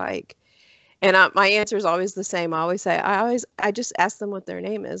for your bike? And my answer is always the same. I always say, I just ask them what their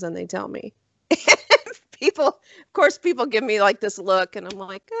name is, and they tell me. People give me this look, and I'm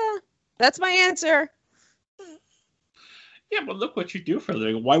like, that's my answer. Yeah, but look what you do for a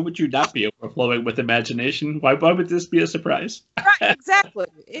living. Why would you not be overflowing with imagination? Why would this be a surprise? Right,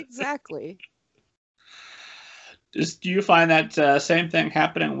 exactly. Do you find that same thing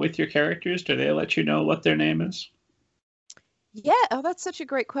happening with your characters? Do they let you know what their name is? Yeah, that's such a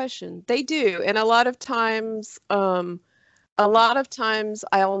great question. They do, and a lot of times I'll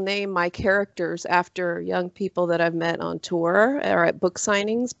name my characters after young people that I've met on tour or at book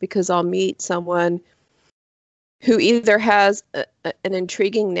signings, because I'll meet someone who either has an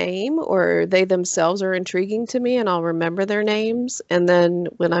intriguing name or they themselves are intriguing to me, and I'll remember their names. And then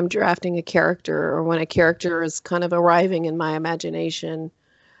when I'm drafting a character, or when a character is kind of arriving in my imagination,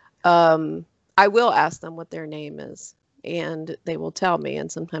 I will ask them what their name is, and they will tell me.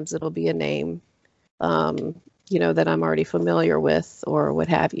 And sometimes it'll be a name, that I'm already familiar with or what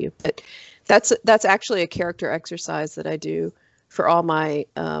have you. But that's actually a character exercise that I do for all my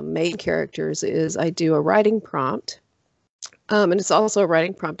main characters. Is I do a writing prompt, and it's also a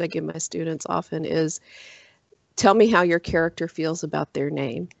writing prompt I give my students often, is tell me how your character feels about their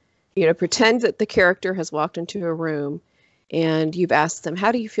name. Pretend that the character has walked into a room and you've asked them,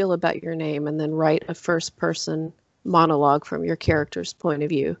 how do you feel about your name? And then write a first person monologue from your character's point of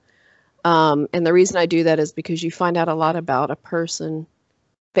view. And the reason I do that is because you find out a lot about a person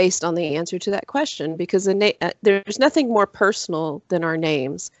based on the answer to that question, because there's nothing more personal than our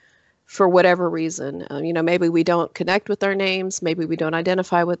names for whatever reason. Maybe we don't connect with our names. Maybe we don't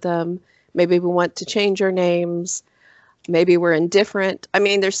identify with them. Maybe we want to change our names. Maybe we're indifferent. I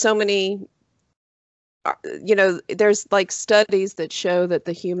mean, there's so many, there's studies that show that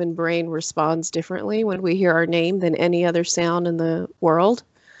the human brain responds differently when we hear our name than any other sound in the world.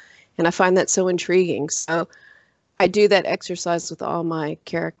 And I find that so intriguing. So I do that exercise with all my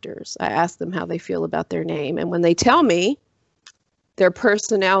characters. I ask them how they feel about their name. And when they tell me, their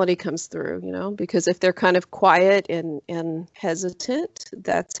personality comes through, because if they're kind of quiet and hesitant,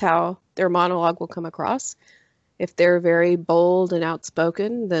 that's how their monologue will come across. If they're very bold and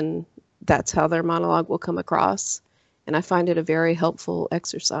outspoken, then that's how their monologue will come across. And I find it a very helpful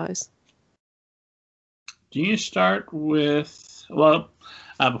exercise. Do you start with, well,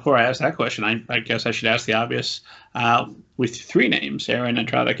 before I ask that question, I guess I should ask the obvious. With 3 names, Erin,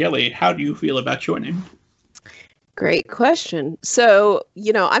 Entrada, Gilly, how do you feel about your name? Great question. So,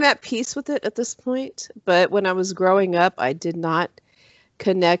 I'm at peace with it at this point, but when I was growing up, I did not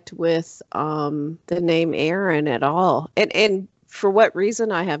connect with the name Erin at all. And for what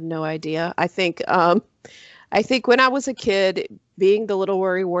reason, I have no idea. I think when I was a kid, being the little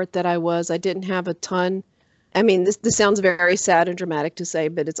worrywart that I was, I didn't have a ton. I mean, this sounds very sad and dramatic to say,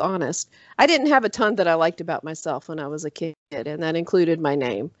 but it's honest. I didn't have a ton that I liked about myself when I was a kid, and that included my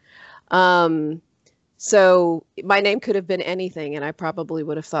name. So my name could have been anything, and I probably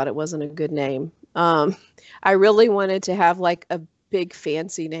would have thought it wasn't a good name. I really wanted to have like a big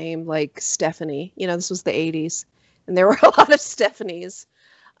fancy name like Stephanie. This was the 80s, and there were a lot of Stephanies.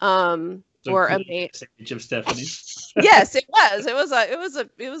 Or a Age of Stephanie. Yes, it was.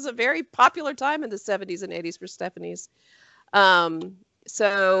 It was a very popular time in the 70s and 80s for Stephanies.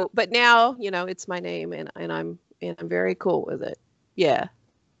 So, but now, it's my name, and I'm very cool with it. Yeah.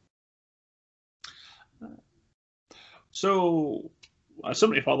 So, so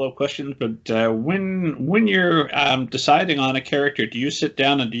many follow-up questions, but when you're deciding on a character, do you sit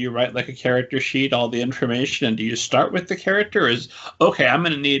down and do you write like a character sheet, all the information, and do you start with the character? Or is, okay, I'm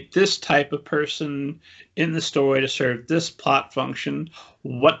going to need this type of person in the story to serve this plot function.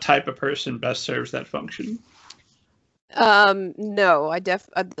 What type of person best serves that function? No,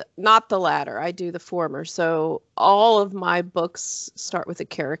 not the latter. I do the former. So all of my books start with a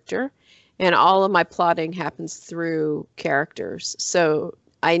character. And all of my plotting happens through characters. So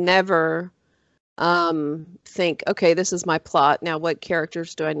I never think, okay, this is my plot. Now, what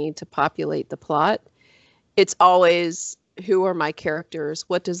characters do I need to populate the plot? It's always, who are my characters?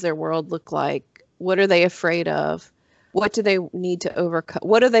 What does their world look like? What are they afraid of? What do they need to overcome?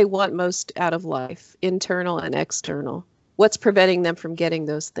 What do they want most out of life, internal and external? What's preventing them from getting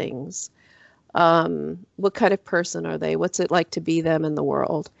those things? What kind of person are they? What's it like to be them in the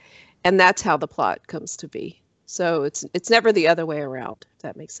world? And that's how the plot comes to be. So it's never the other way around, if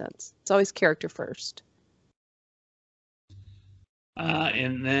that makes sense. It's always character first.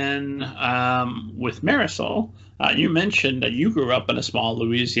 And then with Marisol, you mentioned that you grew up in a small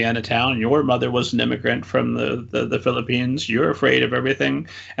Louisiana town. Your mother was an immigrant from the Philippines. You're afraid of everything.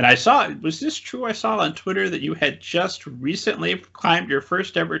 And I saw, was this true? I saw on Twitter that you had just recently climbed your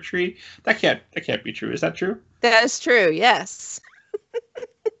first ever tree. That can't be true. Is that true? That is true. Yes.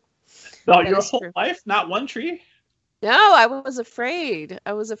 No, your whole life, not one tree? No, I was afraid.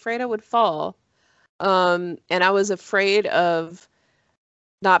 I was afraid I would fall. And I was afraid of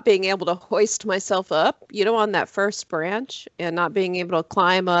not being able to hoist myself up, on that first branch, and not being able to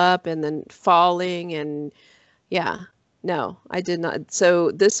climb up and then falling. And yeah, no, I did not.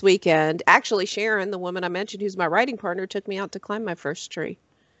 So this weekend, actually, Sharon, the woman I mentioned, who's my writing partner, took me out to climb my first tree.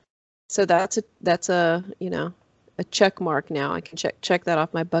 So that's a check mark now. I can check that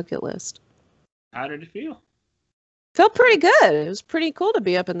off my bucket list. How did it feel? Felt pretty good. It was pretty cool to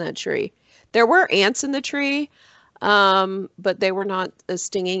be up in that tree. There were ants in the tree, but they were not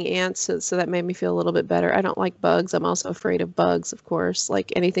stinging ants, so that made me feel a little bit better. I don't like bugs. I'm also afraid of bugs, of course,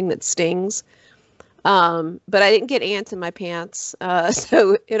 like anything that stings. But I didn't get ants in my pants,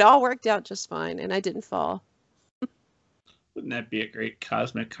 so it all worked out just fine, and I didn't fall. Wouldn't that be a great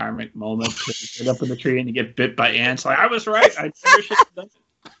cosmic karmic moment to get up in the tree and you get bit by ants? Like, I was right. I never should have done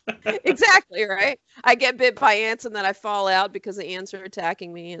it. Exactly, right? I get bit by ants and then I fall out because the ants are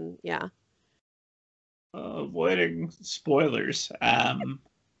attacking me, and yeah. Avoiding spoilers. So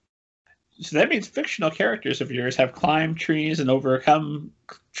that means fictional characters of yours have climbed trees and overcome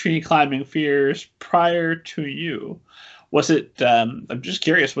tree climbing fears prior to you. Was it, I'm just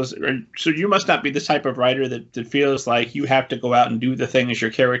curious, so you must not be the type of writer that feels like you have to go out and do the things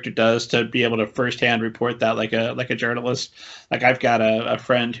your character does to be able to firsthand report that like a journalist. Like, I've got a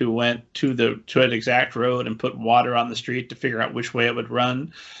friend who went to an exact road and put water on the street to figure out which way it would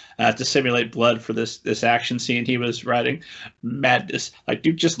run to simulate blood for this action scene he was writing. Madness. Like,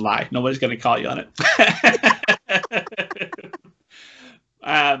 dude, just lie. Nobody's going to call you on it.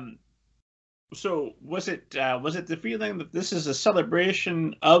 So was it the feeling that this is a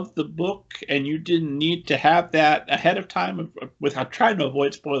celebration of the book and you didn't need to have that ahead of time? Without trying to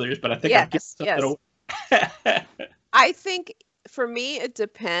avoid spoilers, but I think yes. I think for me it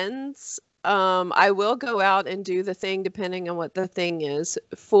depends. I will go out and do the thing depending on what the thing is.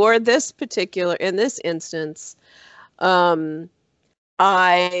 For this particular, in this instance, um,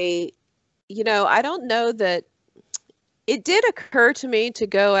 I, I don't know that it did occur to me to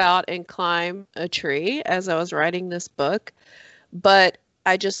go out and climb a tree as I was writing this book, but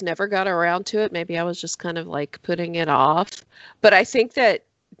I just never got around to it. Maybe I was just kind of like putting it off. But I think that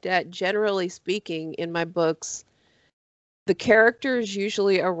generally speaking, in my books, the characters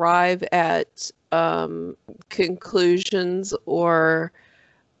usually arrive at conclusions or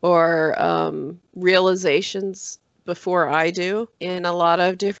realizations before I do in a lot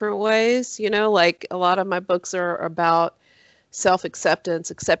of different ways. Like a lot of my books are about self-acceptance,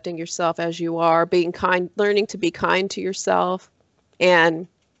 accepting yourself as you are, being kind, learning to be kind to yourself. And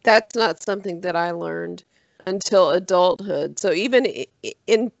that's not something that I learned until adulthood. So even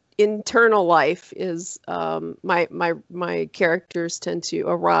in internal life is my characters tend to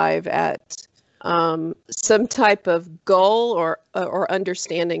arrive at some type of goal or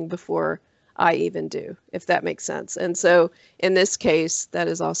understanding before I even do, if that makes sense. And so in this case, that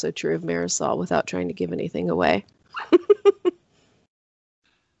is also true of Marisol, without trying to give anything away.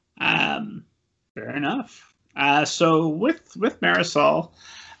 Fair enough. So with Marisol,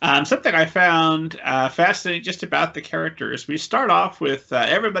 something I found fascinating just about the characters. We start off with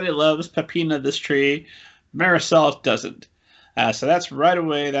everybody loves Peppina this tree. Marisol doesn't. So that's right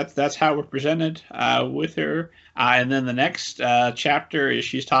away. That's how we're presented with her. And then the next chapter is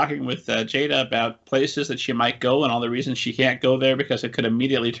she's talking with Jada about places that she might go and all the reasons she can't go there because it could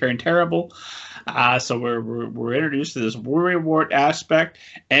immediately turn terrible. So we're introduced to this worrywart aspect,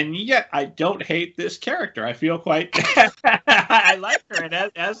 and yet I don't hate this character. I feel quite I like her, and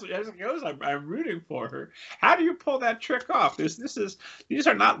as it goes, I'm rooting for her. How do you pull that trick off? These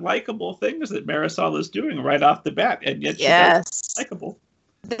are not likable things that Marisol is doing right off the bat, and yet she's likable.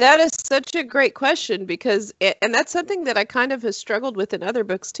 That is such a great question and that's something that I kind of have struggled with in other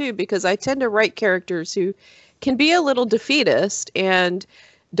books too, because I tend to write characters who can be a little defeatist and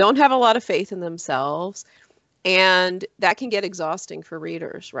don't have a lot of faith in themselves. And that can get exhausting for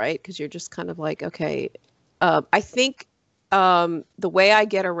readers, right? Because you're just kind of like, okay, I think the way I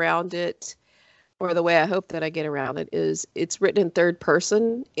get around it, or the way I hope that I get around it, is it's written in third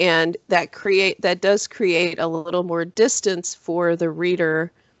person, and that does create a little more distance for the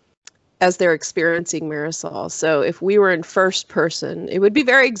reader as they're experiencing Marisol. So if we were in first person, it would be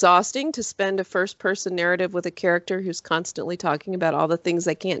very exhausting to spend a first person narrative with a character who's constantly talking about all the things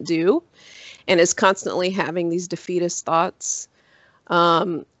they can't do and is constantly having these defeatist thoughts,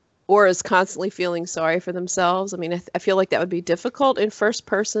 or is constantly feeling sorry for themselves. I mean, I feel like that would be difficult in first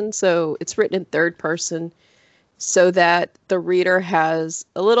person. So it's written in third person so that the reader has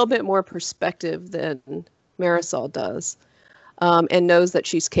a little bit more perspective than Marisol does. And knows that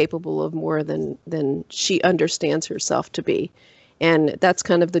she's capable of more than she understands herself to be. And that's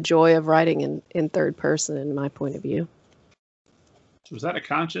kind of the joy of writing in third person, in my point of view. So was that a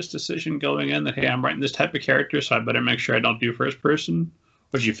conscious decision going in that, hey, I'm writing this type of character, so I better make sure I don't do first person?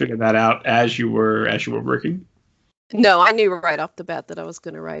 Or did you figure that out as you were working? No, I knew right off the bat that I was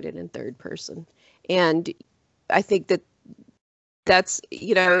going to write it in third person. And I think that's,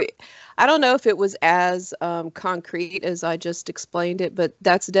 I don't know if it was as concrete as I just explained it, but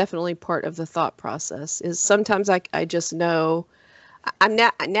that's definitely part of the thought process. Is sometimes I just know,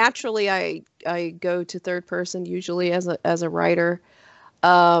 naturally I go to third person usually as a writer,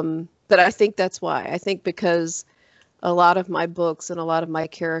 but I think that's why. I think because a lot of my books and a lot of my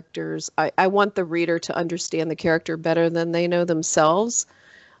characters, I want the reader to understand the character better than they know themselves.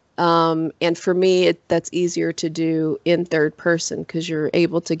 And for me, that's easier to do in third person because you're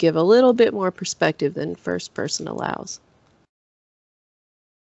able to give a little bit more perspective than first person allows.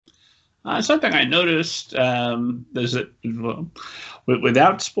 Something I noticed is that,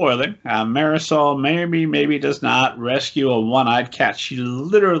 without spoiling, Marisol maybe does not rescue a one-eyed cat. She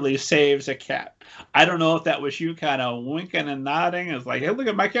literally saves a cat. I don't know if that was you kind of winking and nodding. It's like, hey, look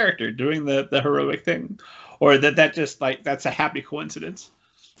at my character doing the heroic thing, or that just like that's a happy coincidence.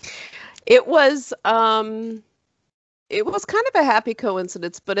 It was kind of a happy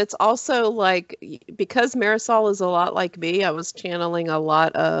coincidence, but it's also like, because Marisol is a lot like me, I was channeling a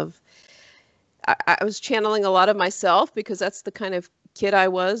lot of myself, because that's the kind of kid I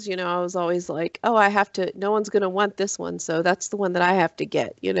was. I was always like, oh, no one's going to want this one, so that's the one that I have to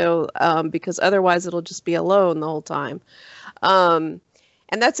get, because otherwise it'll just be alone the whole time. And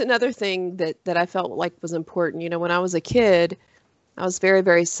that's another thing that I felt like was important. When I was a kid, I was very,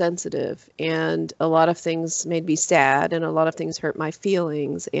 very sensitive, and a lot of things made me sad, and a lot of things hurt my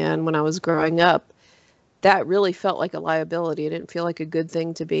feelings. And when I was growing up, that really felt like a liability. It didn't feel like a good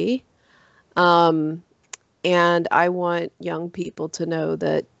thing to be. Um, and I want young people to know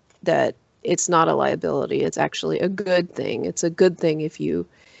that it's not a liability. It's actually a good thing. It's a good thing if you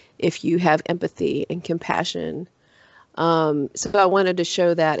have empathy and compassion. So I wanted to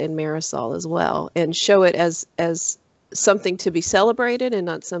show that in Marisol as well, and show it as something to be celebrated and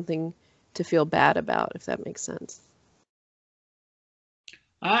not something to feel bad about, if that makes sense.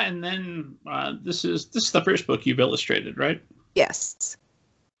 And then this is the first book you've illustrated, right? Yes.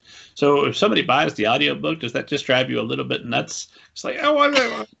 So if somebody buys the audiobook, does that just drive you a little bit nuts? It's like, oh,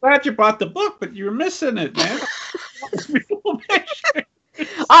 I'm glad you bought the book, but you're missing it, man.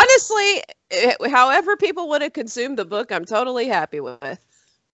 Honestly, however people want to consume the book, I'm totally happy with.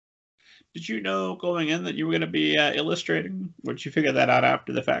 Did you know going in that you were going to be illustrating? Or did you figure that out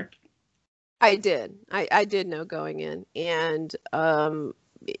after the fact? I did. I did know going in, and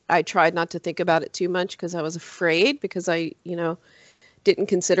I tried not to think about it too much because I was afraid, because I, didn't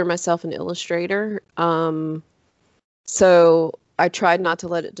consider myself an illustrator. So I tried not to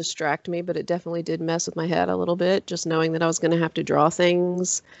let it distract me, but it definitely did mess with my head a little bit, just knowing that I was going to have to draw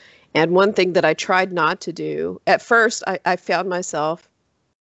things. And one thing that I tried not to do, at first, I found myself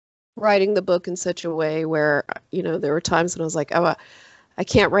writing the book in such a way where, there were times when I was like, oh, I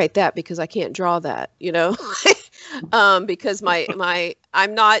can't write that because I can't draw that, because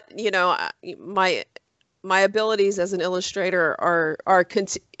I'm not, my abilities as an illustrator are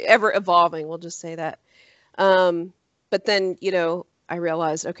ever evolving. We'll just say that. But then, I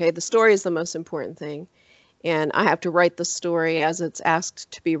realized, okay, the story is the most important thing, and I have to write the story as it's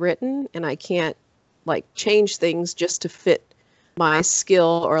asked to be written, and I can't change things just to fit my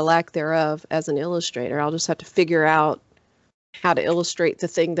skill or lack thereof as an illustrator. I'll just have to figure out how to illustrate the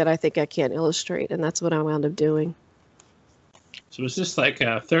thing that I think I can't illustrate, and that's what I wound up doing. So was this like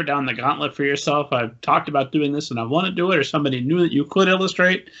throw down the gauntlet for yourself? I've talked about doing this and I want to do it, or somebody knew that you could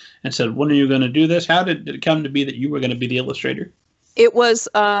illustrate and said, when are you going to do this? How did it come to be that you were going to be the illustrator? It was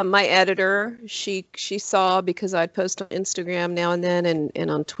my editor. She saw, because I'd post on Instagram now and then and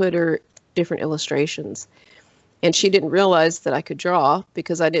on Twitter different illustrations. And she didn't realize that I could draw,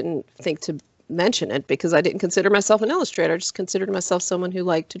 because I didn't think to mention it, because I didn't consider myself an illustrator. I just considered myself someone who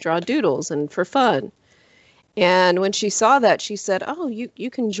liked to draw doodles and for fun. And when she saw that, she said, oh, you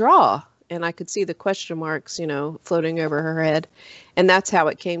can draw. And I could see the question marks, floating over her head. And that's how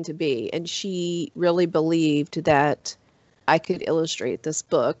it came to be. And she really believed that I could illustrate this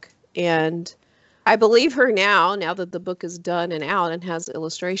book. And I believe her now that the book is done and out and has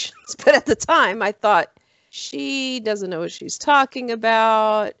illustrations. But at the time, I thought, she doesn't know what she's talking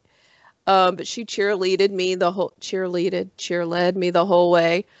about. But she cheerleaded me me the whole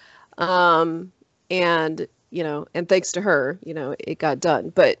way. And and thanks to her, it got done.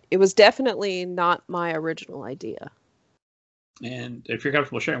 But it was definitely not my original idea. And if you're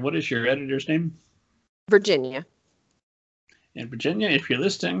comfortable sharing, what is your editor's name? Virginia. And Virginia, if you're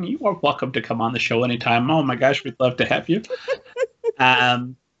listening, you are welcome to come on the show anytime. Oh my gosh, we'd love to have you.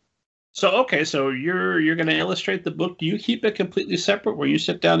 So you're going to illustrate the book. Do you keep it completely separate, where you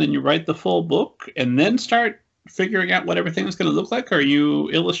sit down and you write the full book and then start figuring out what everything's going to look like? Or are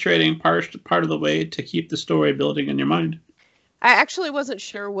you illustrating part of the way to keep the story building in your mind? I actually wasn't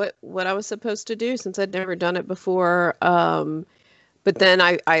sure what I was supposed to do, since I'd never done it before. But then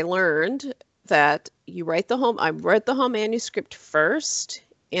I learned that I read the whole manuscript first,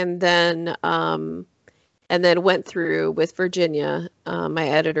 and then went through with Virginia, my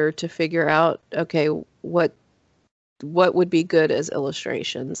editor, to figure out, okay, what would be good as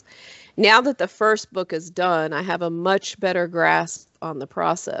illustrations. Now that the first book is done, I have a much better grasp on the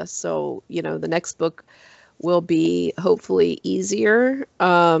process. So, the next book will be hopefully easier.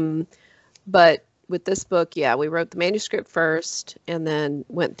 But with this book, yeah, we wrote the manuscript first and then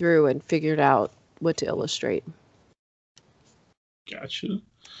went through and figured out what to illustrate. Gotcha.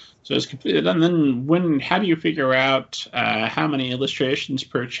 So it's completed. And then how do you figure out how many illustrations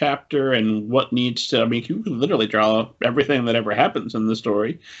per chapter and what needs to, you can literally draw everything that ever happens in the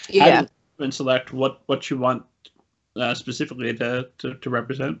story. Yeah. How do you select what you want specifically to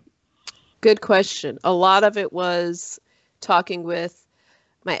represent? Good question. A lot of it was talking with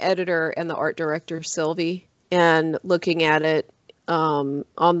my editor and the art director, Sylvie, and looking at it on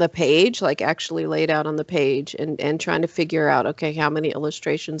the page, actually laid out on the page, and trying to figure out, okay, how many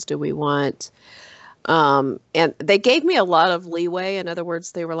illustrations do we want? And they gave me a lot of leeway. In other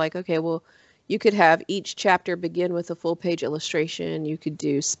words, they were like, okay, well, you could have each chapter begin with a full page illustration. You could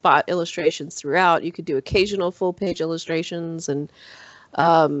do spot illustrations throughout. You could do occasional full page illustrations. And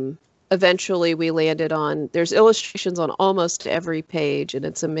eventually we landed on, there's illustrations on almost every page, and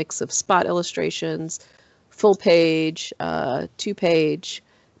it's a mix of spot illustrations, full page, 2-page,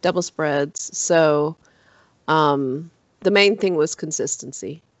 double spreads. So the main thing was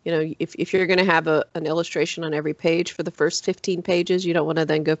consistency. You know, if you're going to have an illustration on every page for the first 15 pages, you don't want to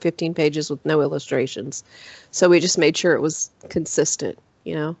then go 15 pages with no illustrations. So we just made sure it was consistent,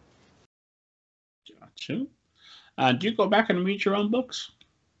 you know. Gotcha. Do you go back and read your own books?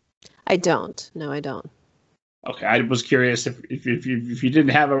 I don't. No, I don't. Okay, I was curious if you didn't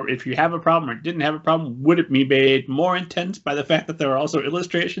have if you have a problem or didn't have a problem, would it be made more intense by the fact that there are also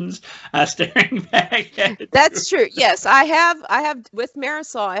illustrations staring back at you? That's true. Yes, I have with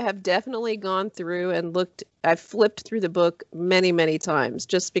Marisol. I have definitely gone through and looked. I've flipped through the book many times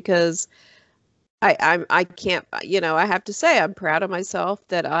just because I can't. You know, I have to say I'm proud of myself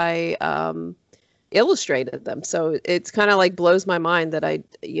that I illustrated them. So it's kind of like blows my mind that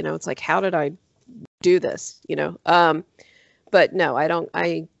it's like, how did I do this, but no,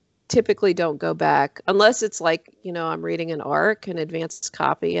 I typically don't go back unless it's like, I'm reading an ARC, an advanced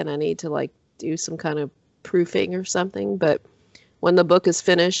copy, and I need to like do some kind of proofing or something. But when the book is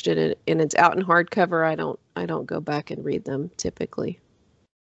finished and it's out in hardcover, I don't go back and read them typically.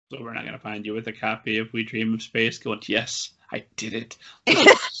 So we're not going to find you with a copy of We Dream of Space going, yes, I did it.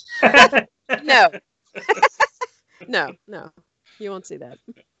 No. No, you won't see that.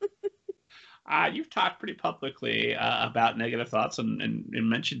 You've talked pretty publicly about negative thoughts and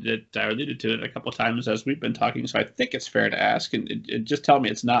mentioned it or alluded to it a couple of times as we've been talking. So I think it's fair to ask, and just tell me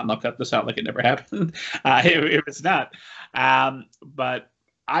it's not, and I'll cut this out like it never happened if it's not. But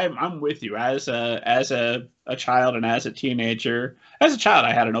I'm with you as a child and as a teenager. As a child,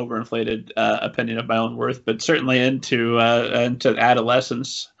 I had an overinflated opinion of my own worth, but certainly into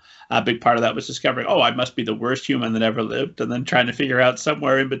adolescence. A big part of that was discovering, I must be the worst human that ever lived, and then trying to figure out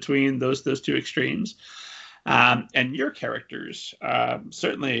somewhere in between those two extremes. And your characters,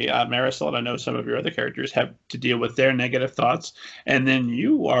 certainly Marisol, and I know some of your other characters have to deal with their negative thoughts, and then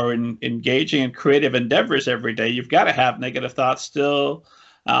you are engaging in creative endeavors every day. You've got to have negative thoughts still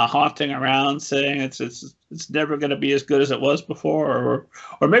haunting around, saying it's never going to be as good as it was before,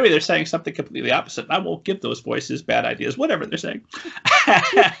 or maybe they're saying something completely opposite. I won't give those voices bad ideas, whatever they're saying.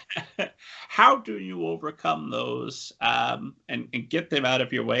 How do you overcome those and get them out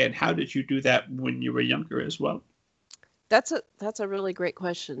of your way? And how did you do that when you were younger as well? That's a really great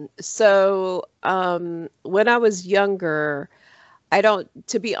question. So when I was younger,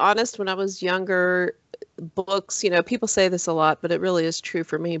 to be honest, when I was younger, books, people say this a lot, but it really is true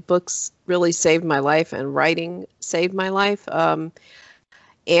for me. Books really saved my life, and writing saved my life.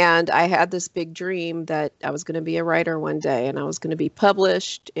 And I had this big dream that I was going to be a writer one day, and I was going to be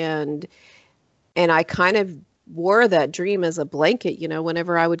published. And I kind of wore that dream as a blanket.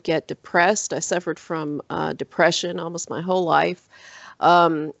 Whenever I would get depressed, I suffered from depression almost my whole life.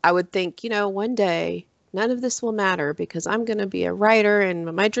 I would think, one day none of this will matter because I'm going to be a writer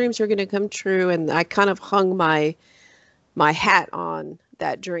and my dreams are going to come true. And I kind of hung my hat on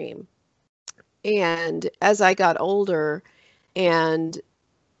that dream. And as I got older and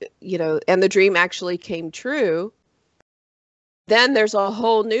the dream actually came true, then there's a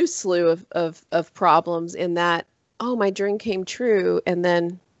whole new slew of problems in that, my dream came true. And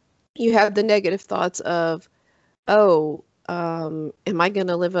then you have the negative thoughts of, am I going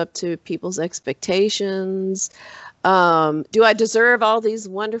to live up to people's expectations? Do I deserve all these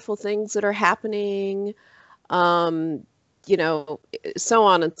wonderful things that are happening? So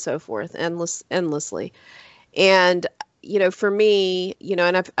on and so forth, endlessly. And, for me,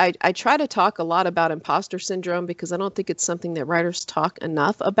 and I try to talk a lot about imposter syndrome because I don't think it's something that writers talk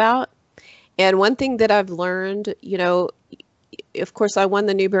enough about. And one thing that I've learned, of course, I won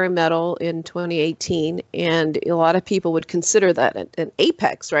the Newbery Medal in 2018, and a lot of people would consider that an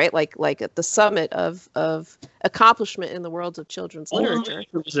apex, right? Like at the summit of accomplishment in the world of children's literature.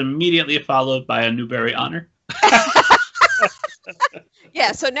 It was immediately followed by a Newbery honor.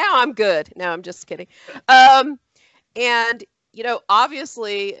 Yeah, so now I'm good. No, I'm just kidding. And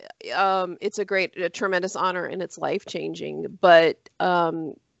obviously, it's a tremendous honor, and it's life-changing. But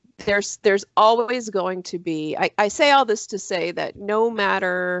there's always going to be, I say all this to say that no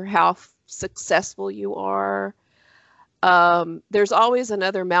matter how successful you are, there's always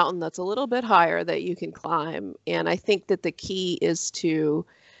another mountain that's a little bit higher that you can climb. And I think that the key is to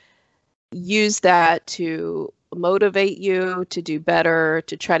use that to motivate you to do better,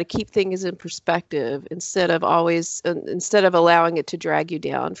 to try to keep things in perspective instead of allowing it to drag you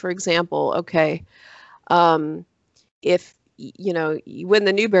down. For example, if you win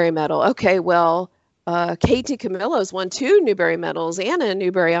the Newbery Medal, Katie Camillo's won 2 Newbery Medals and a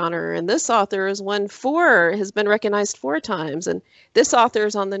Newbery Honor, and this author has been recognized 4 times, and this author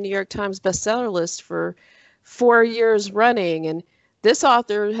is on the New York Times bestseller list for 4 years running, and this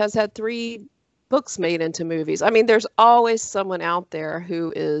author has had 3 books made into movies. I mean, there's always someone out there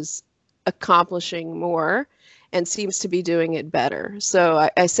who is accomplishing more and seems to be doing it better. So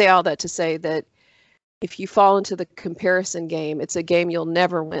I say all that to say that if you fall into the comparison game, it's a game you'll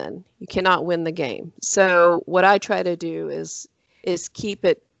never win. You cannot win the game. So what I try to do is keep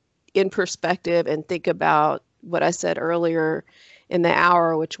it in perspective and think about what I said earlier in the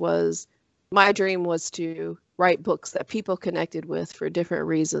hour, which was my dream was to write books that people connected with for different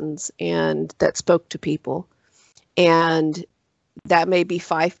reasons and that spoke to people. And that may be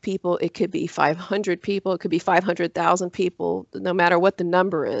 5 people, it could be 500 people, it could be 500,000 people, no matter what the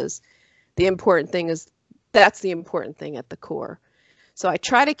number is. The important thing is that's the important thing at the core. So I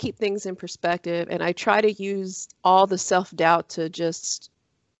try to keep things in perspective, and I try to use all the self-doubt to just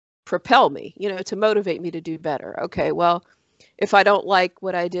propel me, to motivate me to do better. Okay, well, if I don't like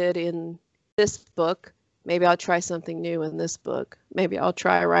what I did in this book, maybe I'll try something new in this book. Maybe I'll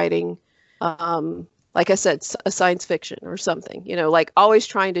try writing, like I said, a science fiction or something, like always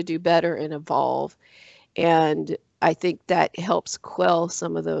trying to do better and evolve. And I think that helps quell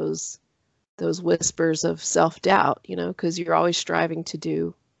some of those whispers of self-doubt, because you're always striving to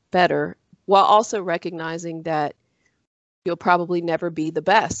do better while also recognizing that you'll probably never be the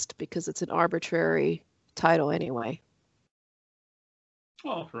best because it's an arbitrary title anyway.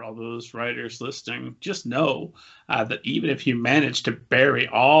 Well, for all those writers listening, just know that even if you manage to bury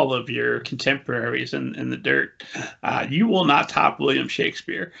all of your contemporaries in the dirt, you will not top William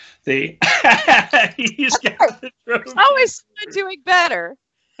Shakespeare. He's got the trophy. Always doing better.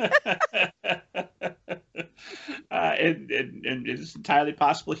 And it's entirely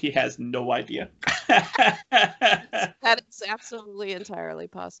possible he has no idea. That is absolutely entirely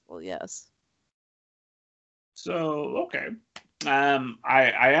possible, yes. So, okay.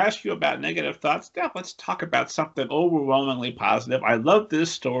 I asked you about negative thoughts. Now let's talk about something overwhelmingly positive. I love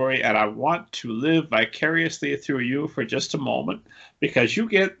this story, and I want to live vicariously through you for just a moment, because you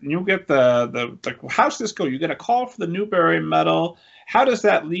get the how's this go? You get a call for the Newbery Medal. How does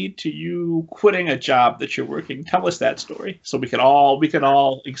that lead to you quitting a job that you're working? Tell us that story so we can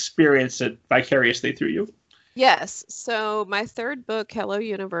all experience it vicariously through you. Yes. So my 3rd book, Hello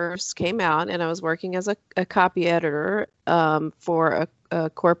Universe, came out, and I was working as a copy editor for a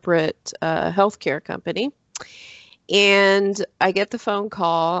corporate healthcare company. And I get the phone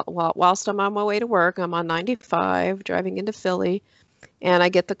call whilst I'm on my way to work. I'm on 95 driving into Philly, and I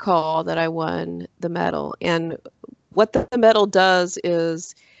get the call that I won the medal. And what the medal does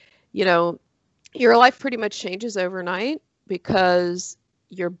is, your life pretty much changes overnight, because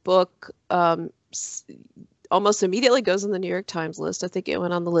your book almost immediately goes on the New York Times list. I think it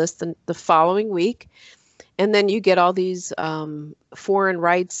went on the list the following week. And then you get all these foreign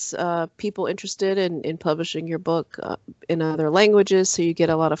rights people interested in publishing your book in other languages. So you get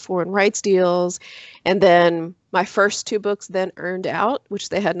a lot of foreign rights deals. And then my first 2 books then earned out, which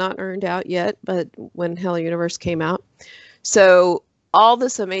they had not earned out yet, but when Hello Universe came out. So all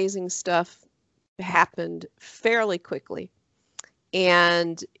this amazing stuff happened fairly quickly.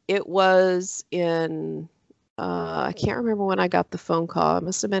 And it was in, I can't remember when I got the phone call. It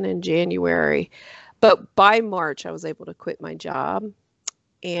must have been in January. But by March, I was able to quit my job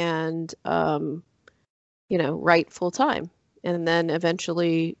and, write full time, and then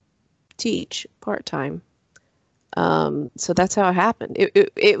eventually teach part time. So that's how it happened.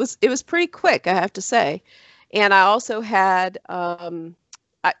 It was pretty quick, I have to say. And I also had,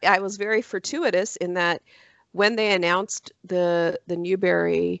 I was very fortuitous in that when they announced the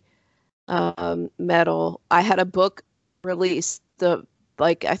Newbery medal, I had a book released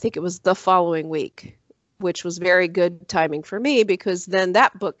I think it was the following week, which was very good timing for me, because then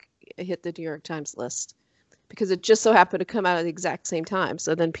that book hit the New York Times list, because it just so happened to come out at the exact same time.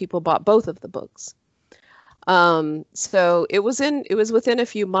 So then people bought both of the books. So it was within a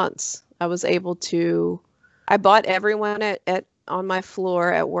few months. I bought everyone on my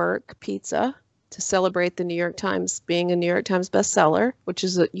floor at work pizza to celebrate the New York Times being a New York Times bestseller, which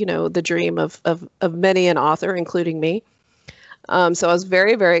is, the dream of many an author, including me. So I was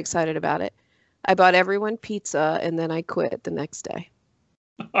very, very excited about it. I bought everyone pizza, and then I quit the next day.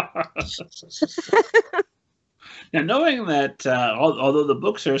 Now, knowing that although the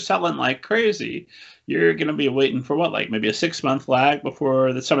books are selling like crazy, you're going to be waiting for what, like maybe a 6-month lag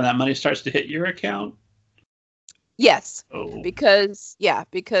before some of that money starts to hit your account? Yes, Oh. because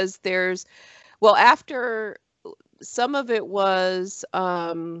there's, well, after some of it was,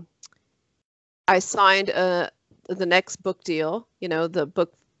 I signed the next book deal,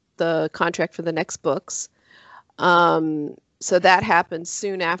 the contract for the next books. So that happens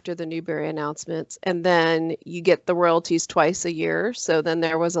soon after the Newbery announcements, and then you get the royalties twice a year. So then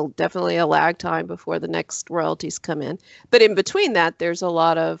there was definitely a lag time before the next royalties come in. But in between that, there's a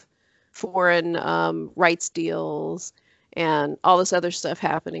lot of foreign rights deals and all this other stuff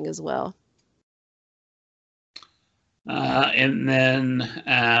happening as well. And then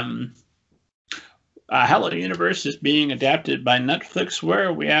Hello Universe is being adapted by Netflix. Where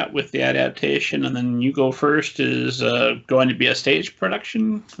are we at with the adaptation? And then You Go First is going to be a stage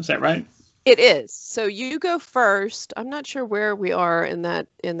production. Is that right? It is. So You Go First. I'm not sure where we are in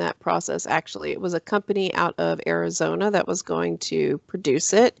that process. Actually, it was a company out of Arizona that was going to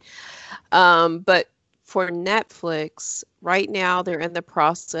produce it. But for Netflix, right now they're in the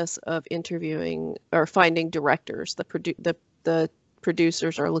process of interviewing or finding directors. The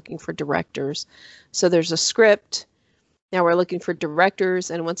producers are looking for directors. So there's a script. Now we're looking for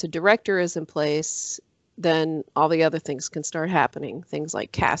directors, and once a director is in place, then all the other things can start happening. Things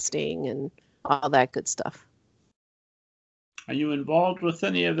like casting and all that good stuff. Are you involved with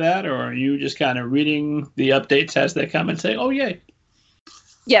any of that, or are you just kind of reading the updates as they come and saying, "Oh, yay"?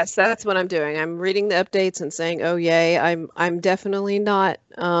 Yes, that's what I'm doing. I'm reading the updates and saying, "Oh, yay." I'm definitely not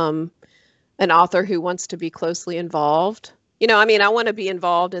an author who wants to be closely involved. I mean, I want to be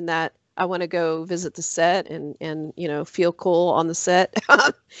involved in that. I want to go visit the set and feel cool on the set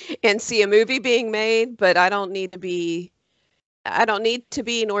and see a movie being made, but I don't need to be,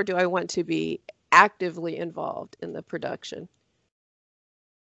 nor do I want to be actively involved in the production.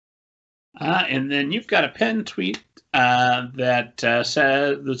 And then you've got a pen tweet that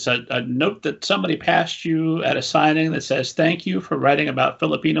says it's a note that somebody passed you at a signing that says, "Thank you for writing about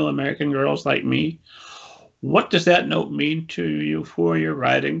Filipino American girls like me." What does that note mean to you for your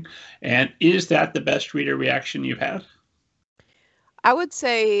writing? And is that the best reader reaction you've had? I would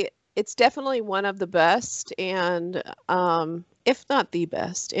say it's definitely one of the best, and if not the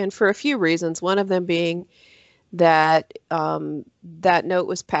best, and for a few reasons. One of them being that that note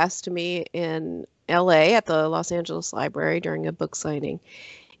was passed to me in LA at the Los Angeles Library during a book signing,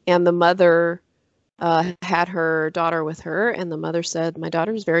 and the mother had her daughter with her, and the mother said, "My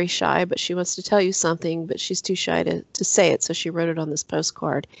daughter's very shy, but she wants to tell you something, but she's too shy to say it, so she wrote it on this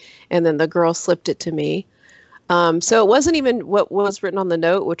postcard." And then the girl slipped it to me. So it wasn't even what was written on the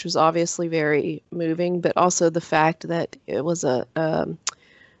note, which was obviously very moving, but also the fact that it was a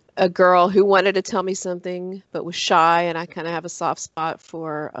girl who wanted to tell me something but was shy, and I kind of have a soft spot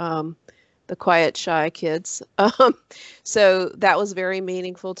for the quiet, shy kids. So that was very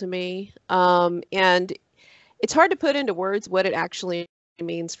meaningful to me. And it's hard to put into words what it actually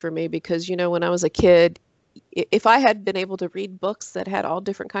means for me because, when I was a kid, if I had been able to read books that had all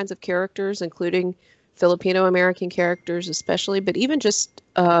different kinds of characters, including Filipino American characters especially, but even just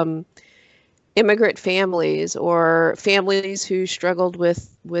immigrant families or families who struggled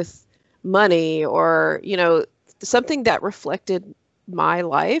with money or, something that reflected my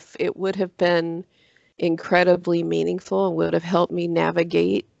life, it would have been incredibly meaningful and would have helped me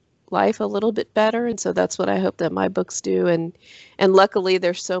navigate life a little bit better. And so that's what I hope that my books do. And luckily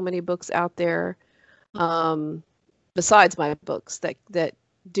there's so many books out there besides my books that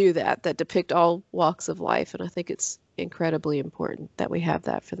do that depict all walks of life. And I think it's incredibly important that we have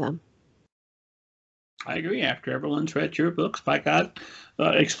that for them. I agree. After everyone's read your books, by God,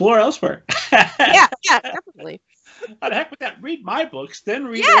 explore elsewhere. yeah, definitely. How the heck with that? Read my books, then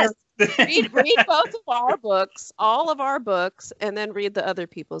read. Yes, read both of our books, all of our books, and then read the other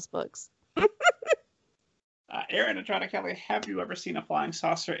people's books. Erin and John Kelly, have you ever seen a flying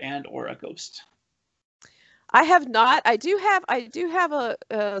saucer and or a ghost? I have not. I do have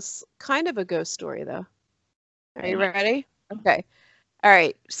a kind of a ghost story though. Are you ready? Okay. All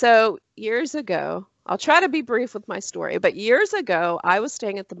right. So years ago, I'll try to be brief with my story, but years ago, I was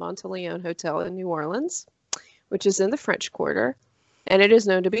staying at the Monteleone Hotel in New Orleans, which is in the French Quarter, and it is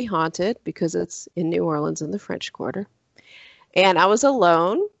known to be haunted because it's in New Orleans in the French Quarter. And I was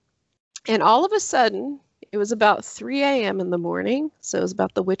alone, and all of a sudden, it was about 3 a.m. in the morning, so it was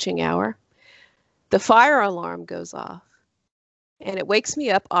about the witching hour. The fire alarm goes off, and it wakes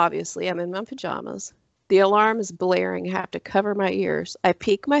me up, obviously. I'm in my pajamas. The alarm is blaring. I have to cover my ears. I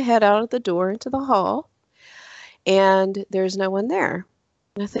peek my head out of the door into the hall, and there's no one there.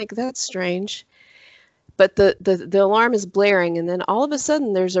 And I think that's strange. But the alarm is blaring, and then all of a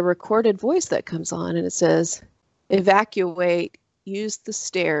sudden there's a recorded voice that comes on, and it says, "Evacuate, use the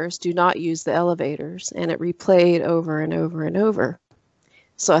stairs, do not use the elevators." And it replayed over and over and over.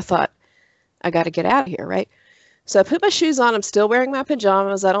 So I thought, I got to get out of here, right? So I put my shoes on. I'm still wearing my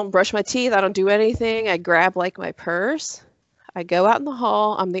pajamas. I don't brush my teeth. I don't do anything. I grab like my purse. I go out in the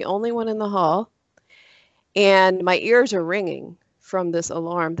hall. I'm the only one in the hall. And my ears are ringing from this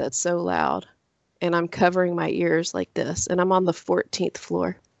alarm that's so loud. And I'm covering my ears like this. And I'm on the 14th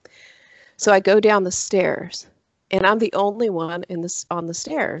floor. So I go down the stairs, and I'm the only one on the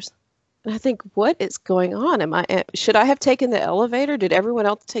stairs. And I think, what is going on? Should I have taken the elevator? Did everyone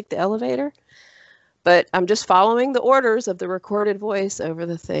else take the elevator? But I'm just following the orders of the recorded voice over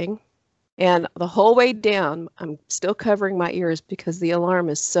the thing. And the whole way down, I'm still covering my ears because the alarm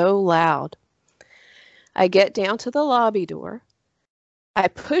is so loud. I get down to the lobby door. I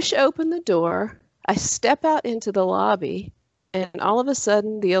push open the door. I step out into the lobby, and all of a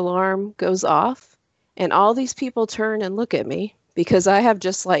sudden the alarm goes off, and all these people turn and look at me because I have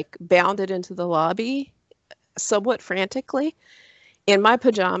just like bounded into the lobby somewhat frantically in my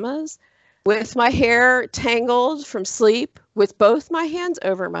pajamas with my hair tangled from sleep, with both my hands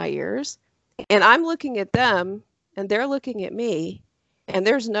over my ears. And I'm looking at them, and they're looking at me, and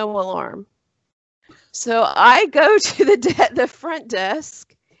there's no alarm. So I go to the front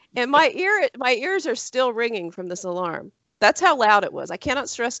desk, and my ears are still ringing from this alarm. That's how loud it was. I cannot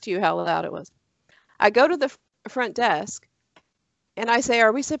stress to you how loud it was. I go to the front desk, and I say,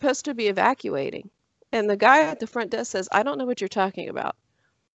 "Are we supposed to be evacuating?" And the guy at the front desk says, "I don't know what you're talking about."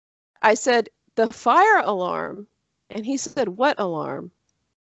 I said, "The fire alarm." And he said, "What alarm?"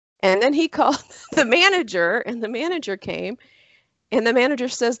 And then he called the manager, and the manager came, and the manager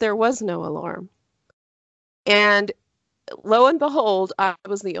says there was no alarm. And lo and behold, I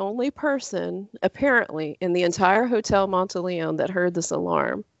was the only person, apparently, in the entire Hotel Monteleone that heard this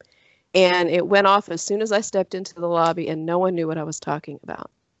alarm. And it went off as soon as I stepped into the lobby, and no one knew what I was talking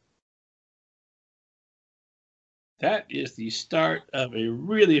about. That is the start of a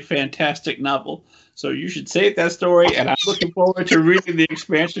really fantastic novel. So you should save that story, and I'm looking forward to reading the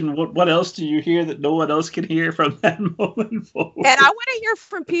expansion. What else do you hear that no one else can hear from that moment forward? And I want to hear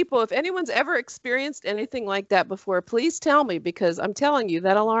from people. If anyone's ever experienced anything like that before, please tell me, because I'm telling you,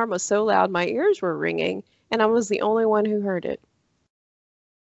 that alarm was so loud, my ears were ringing, and I was the only one who heard it.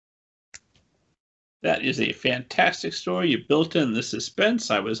 That is a fantastic story. You built in the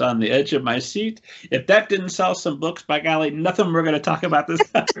suspense. I was on the edge of my seat. If that didn't sell some books, by golly, nothing we're going to talk about this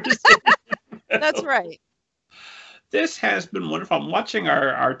conversation. That's right. This has been wonderful. I'm watching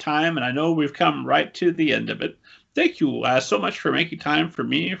our time, and I know we've come right to the end of it. Thank you so much for making time for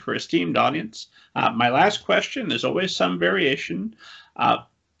me, for esteemed audience. My last question, there's always some variation.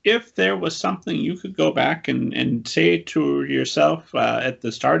 If there was something you could go back and say to yourself at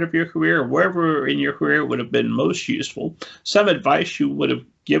the start of your career, or wherever in your career would have been most useful, some advice you would have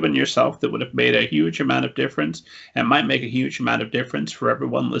given yourself that would have made a huge amount of difference and might make a huge amount of difference for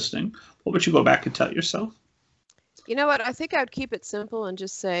everyone listening, what would you go back and tell yourself? You know what? I think I'd keep it simple and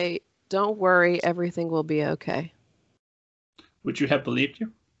just say, don't worry, everything will be okay. Would you have believed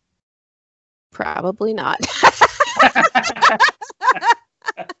you? Probably not.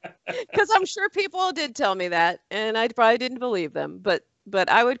 Because I'm sure people did tell me that, and I probably didn't believe them. But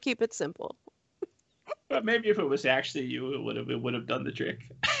I would keep it simple. But maybe if it was actually you, it would have done the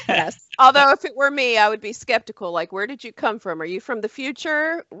trick. Yes. Although if it were me, I would be skeptical. Like, where did you come from? Are you from the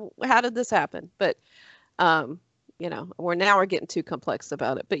future? How did this happen? But we're getting too complex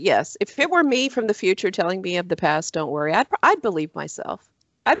about it. But yes, if it were me from the future telling me of the past, don't worry, I'd believe myself.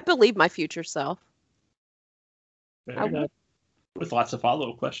 I'd believe my future self. Very good. With lots of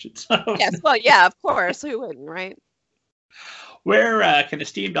follow-up questions. Yes, well, yeah, of course. Who wouldn't, right? Where can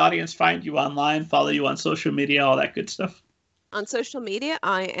esteemed audience find you online, follow you on social media, all that good stuff? On social media,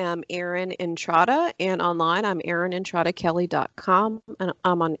 I am Erin Entrada, and online, I'm ErinEntradaKelly.com, and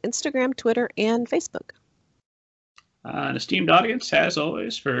I'm on Instagram, Twitter, and Facebook. An esteemed audience, as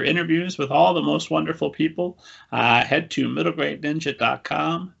always, for interviews with all the most wonderful people, head to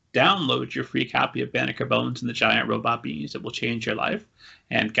middlegradeninja.com. Download your free copy of Banneker Bones and the Giant Robot Bees. It will change your life.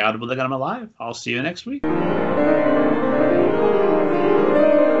 And God willing, I'm alive. I'll see you next week.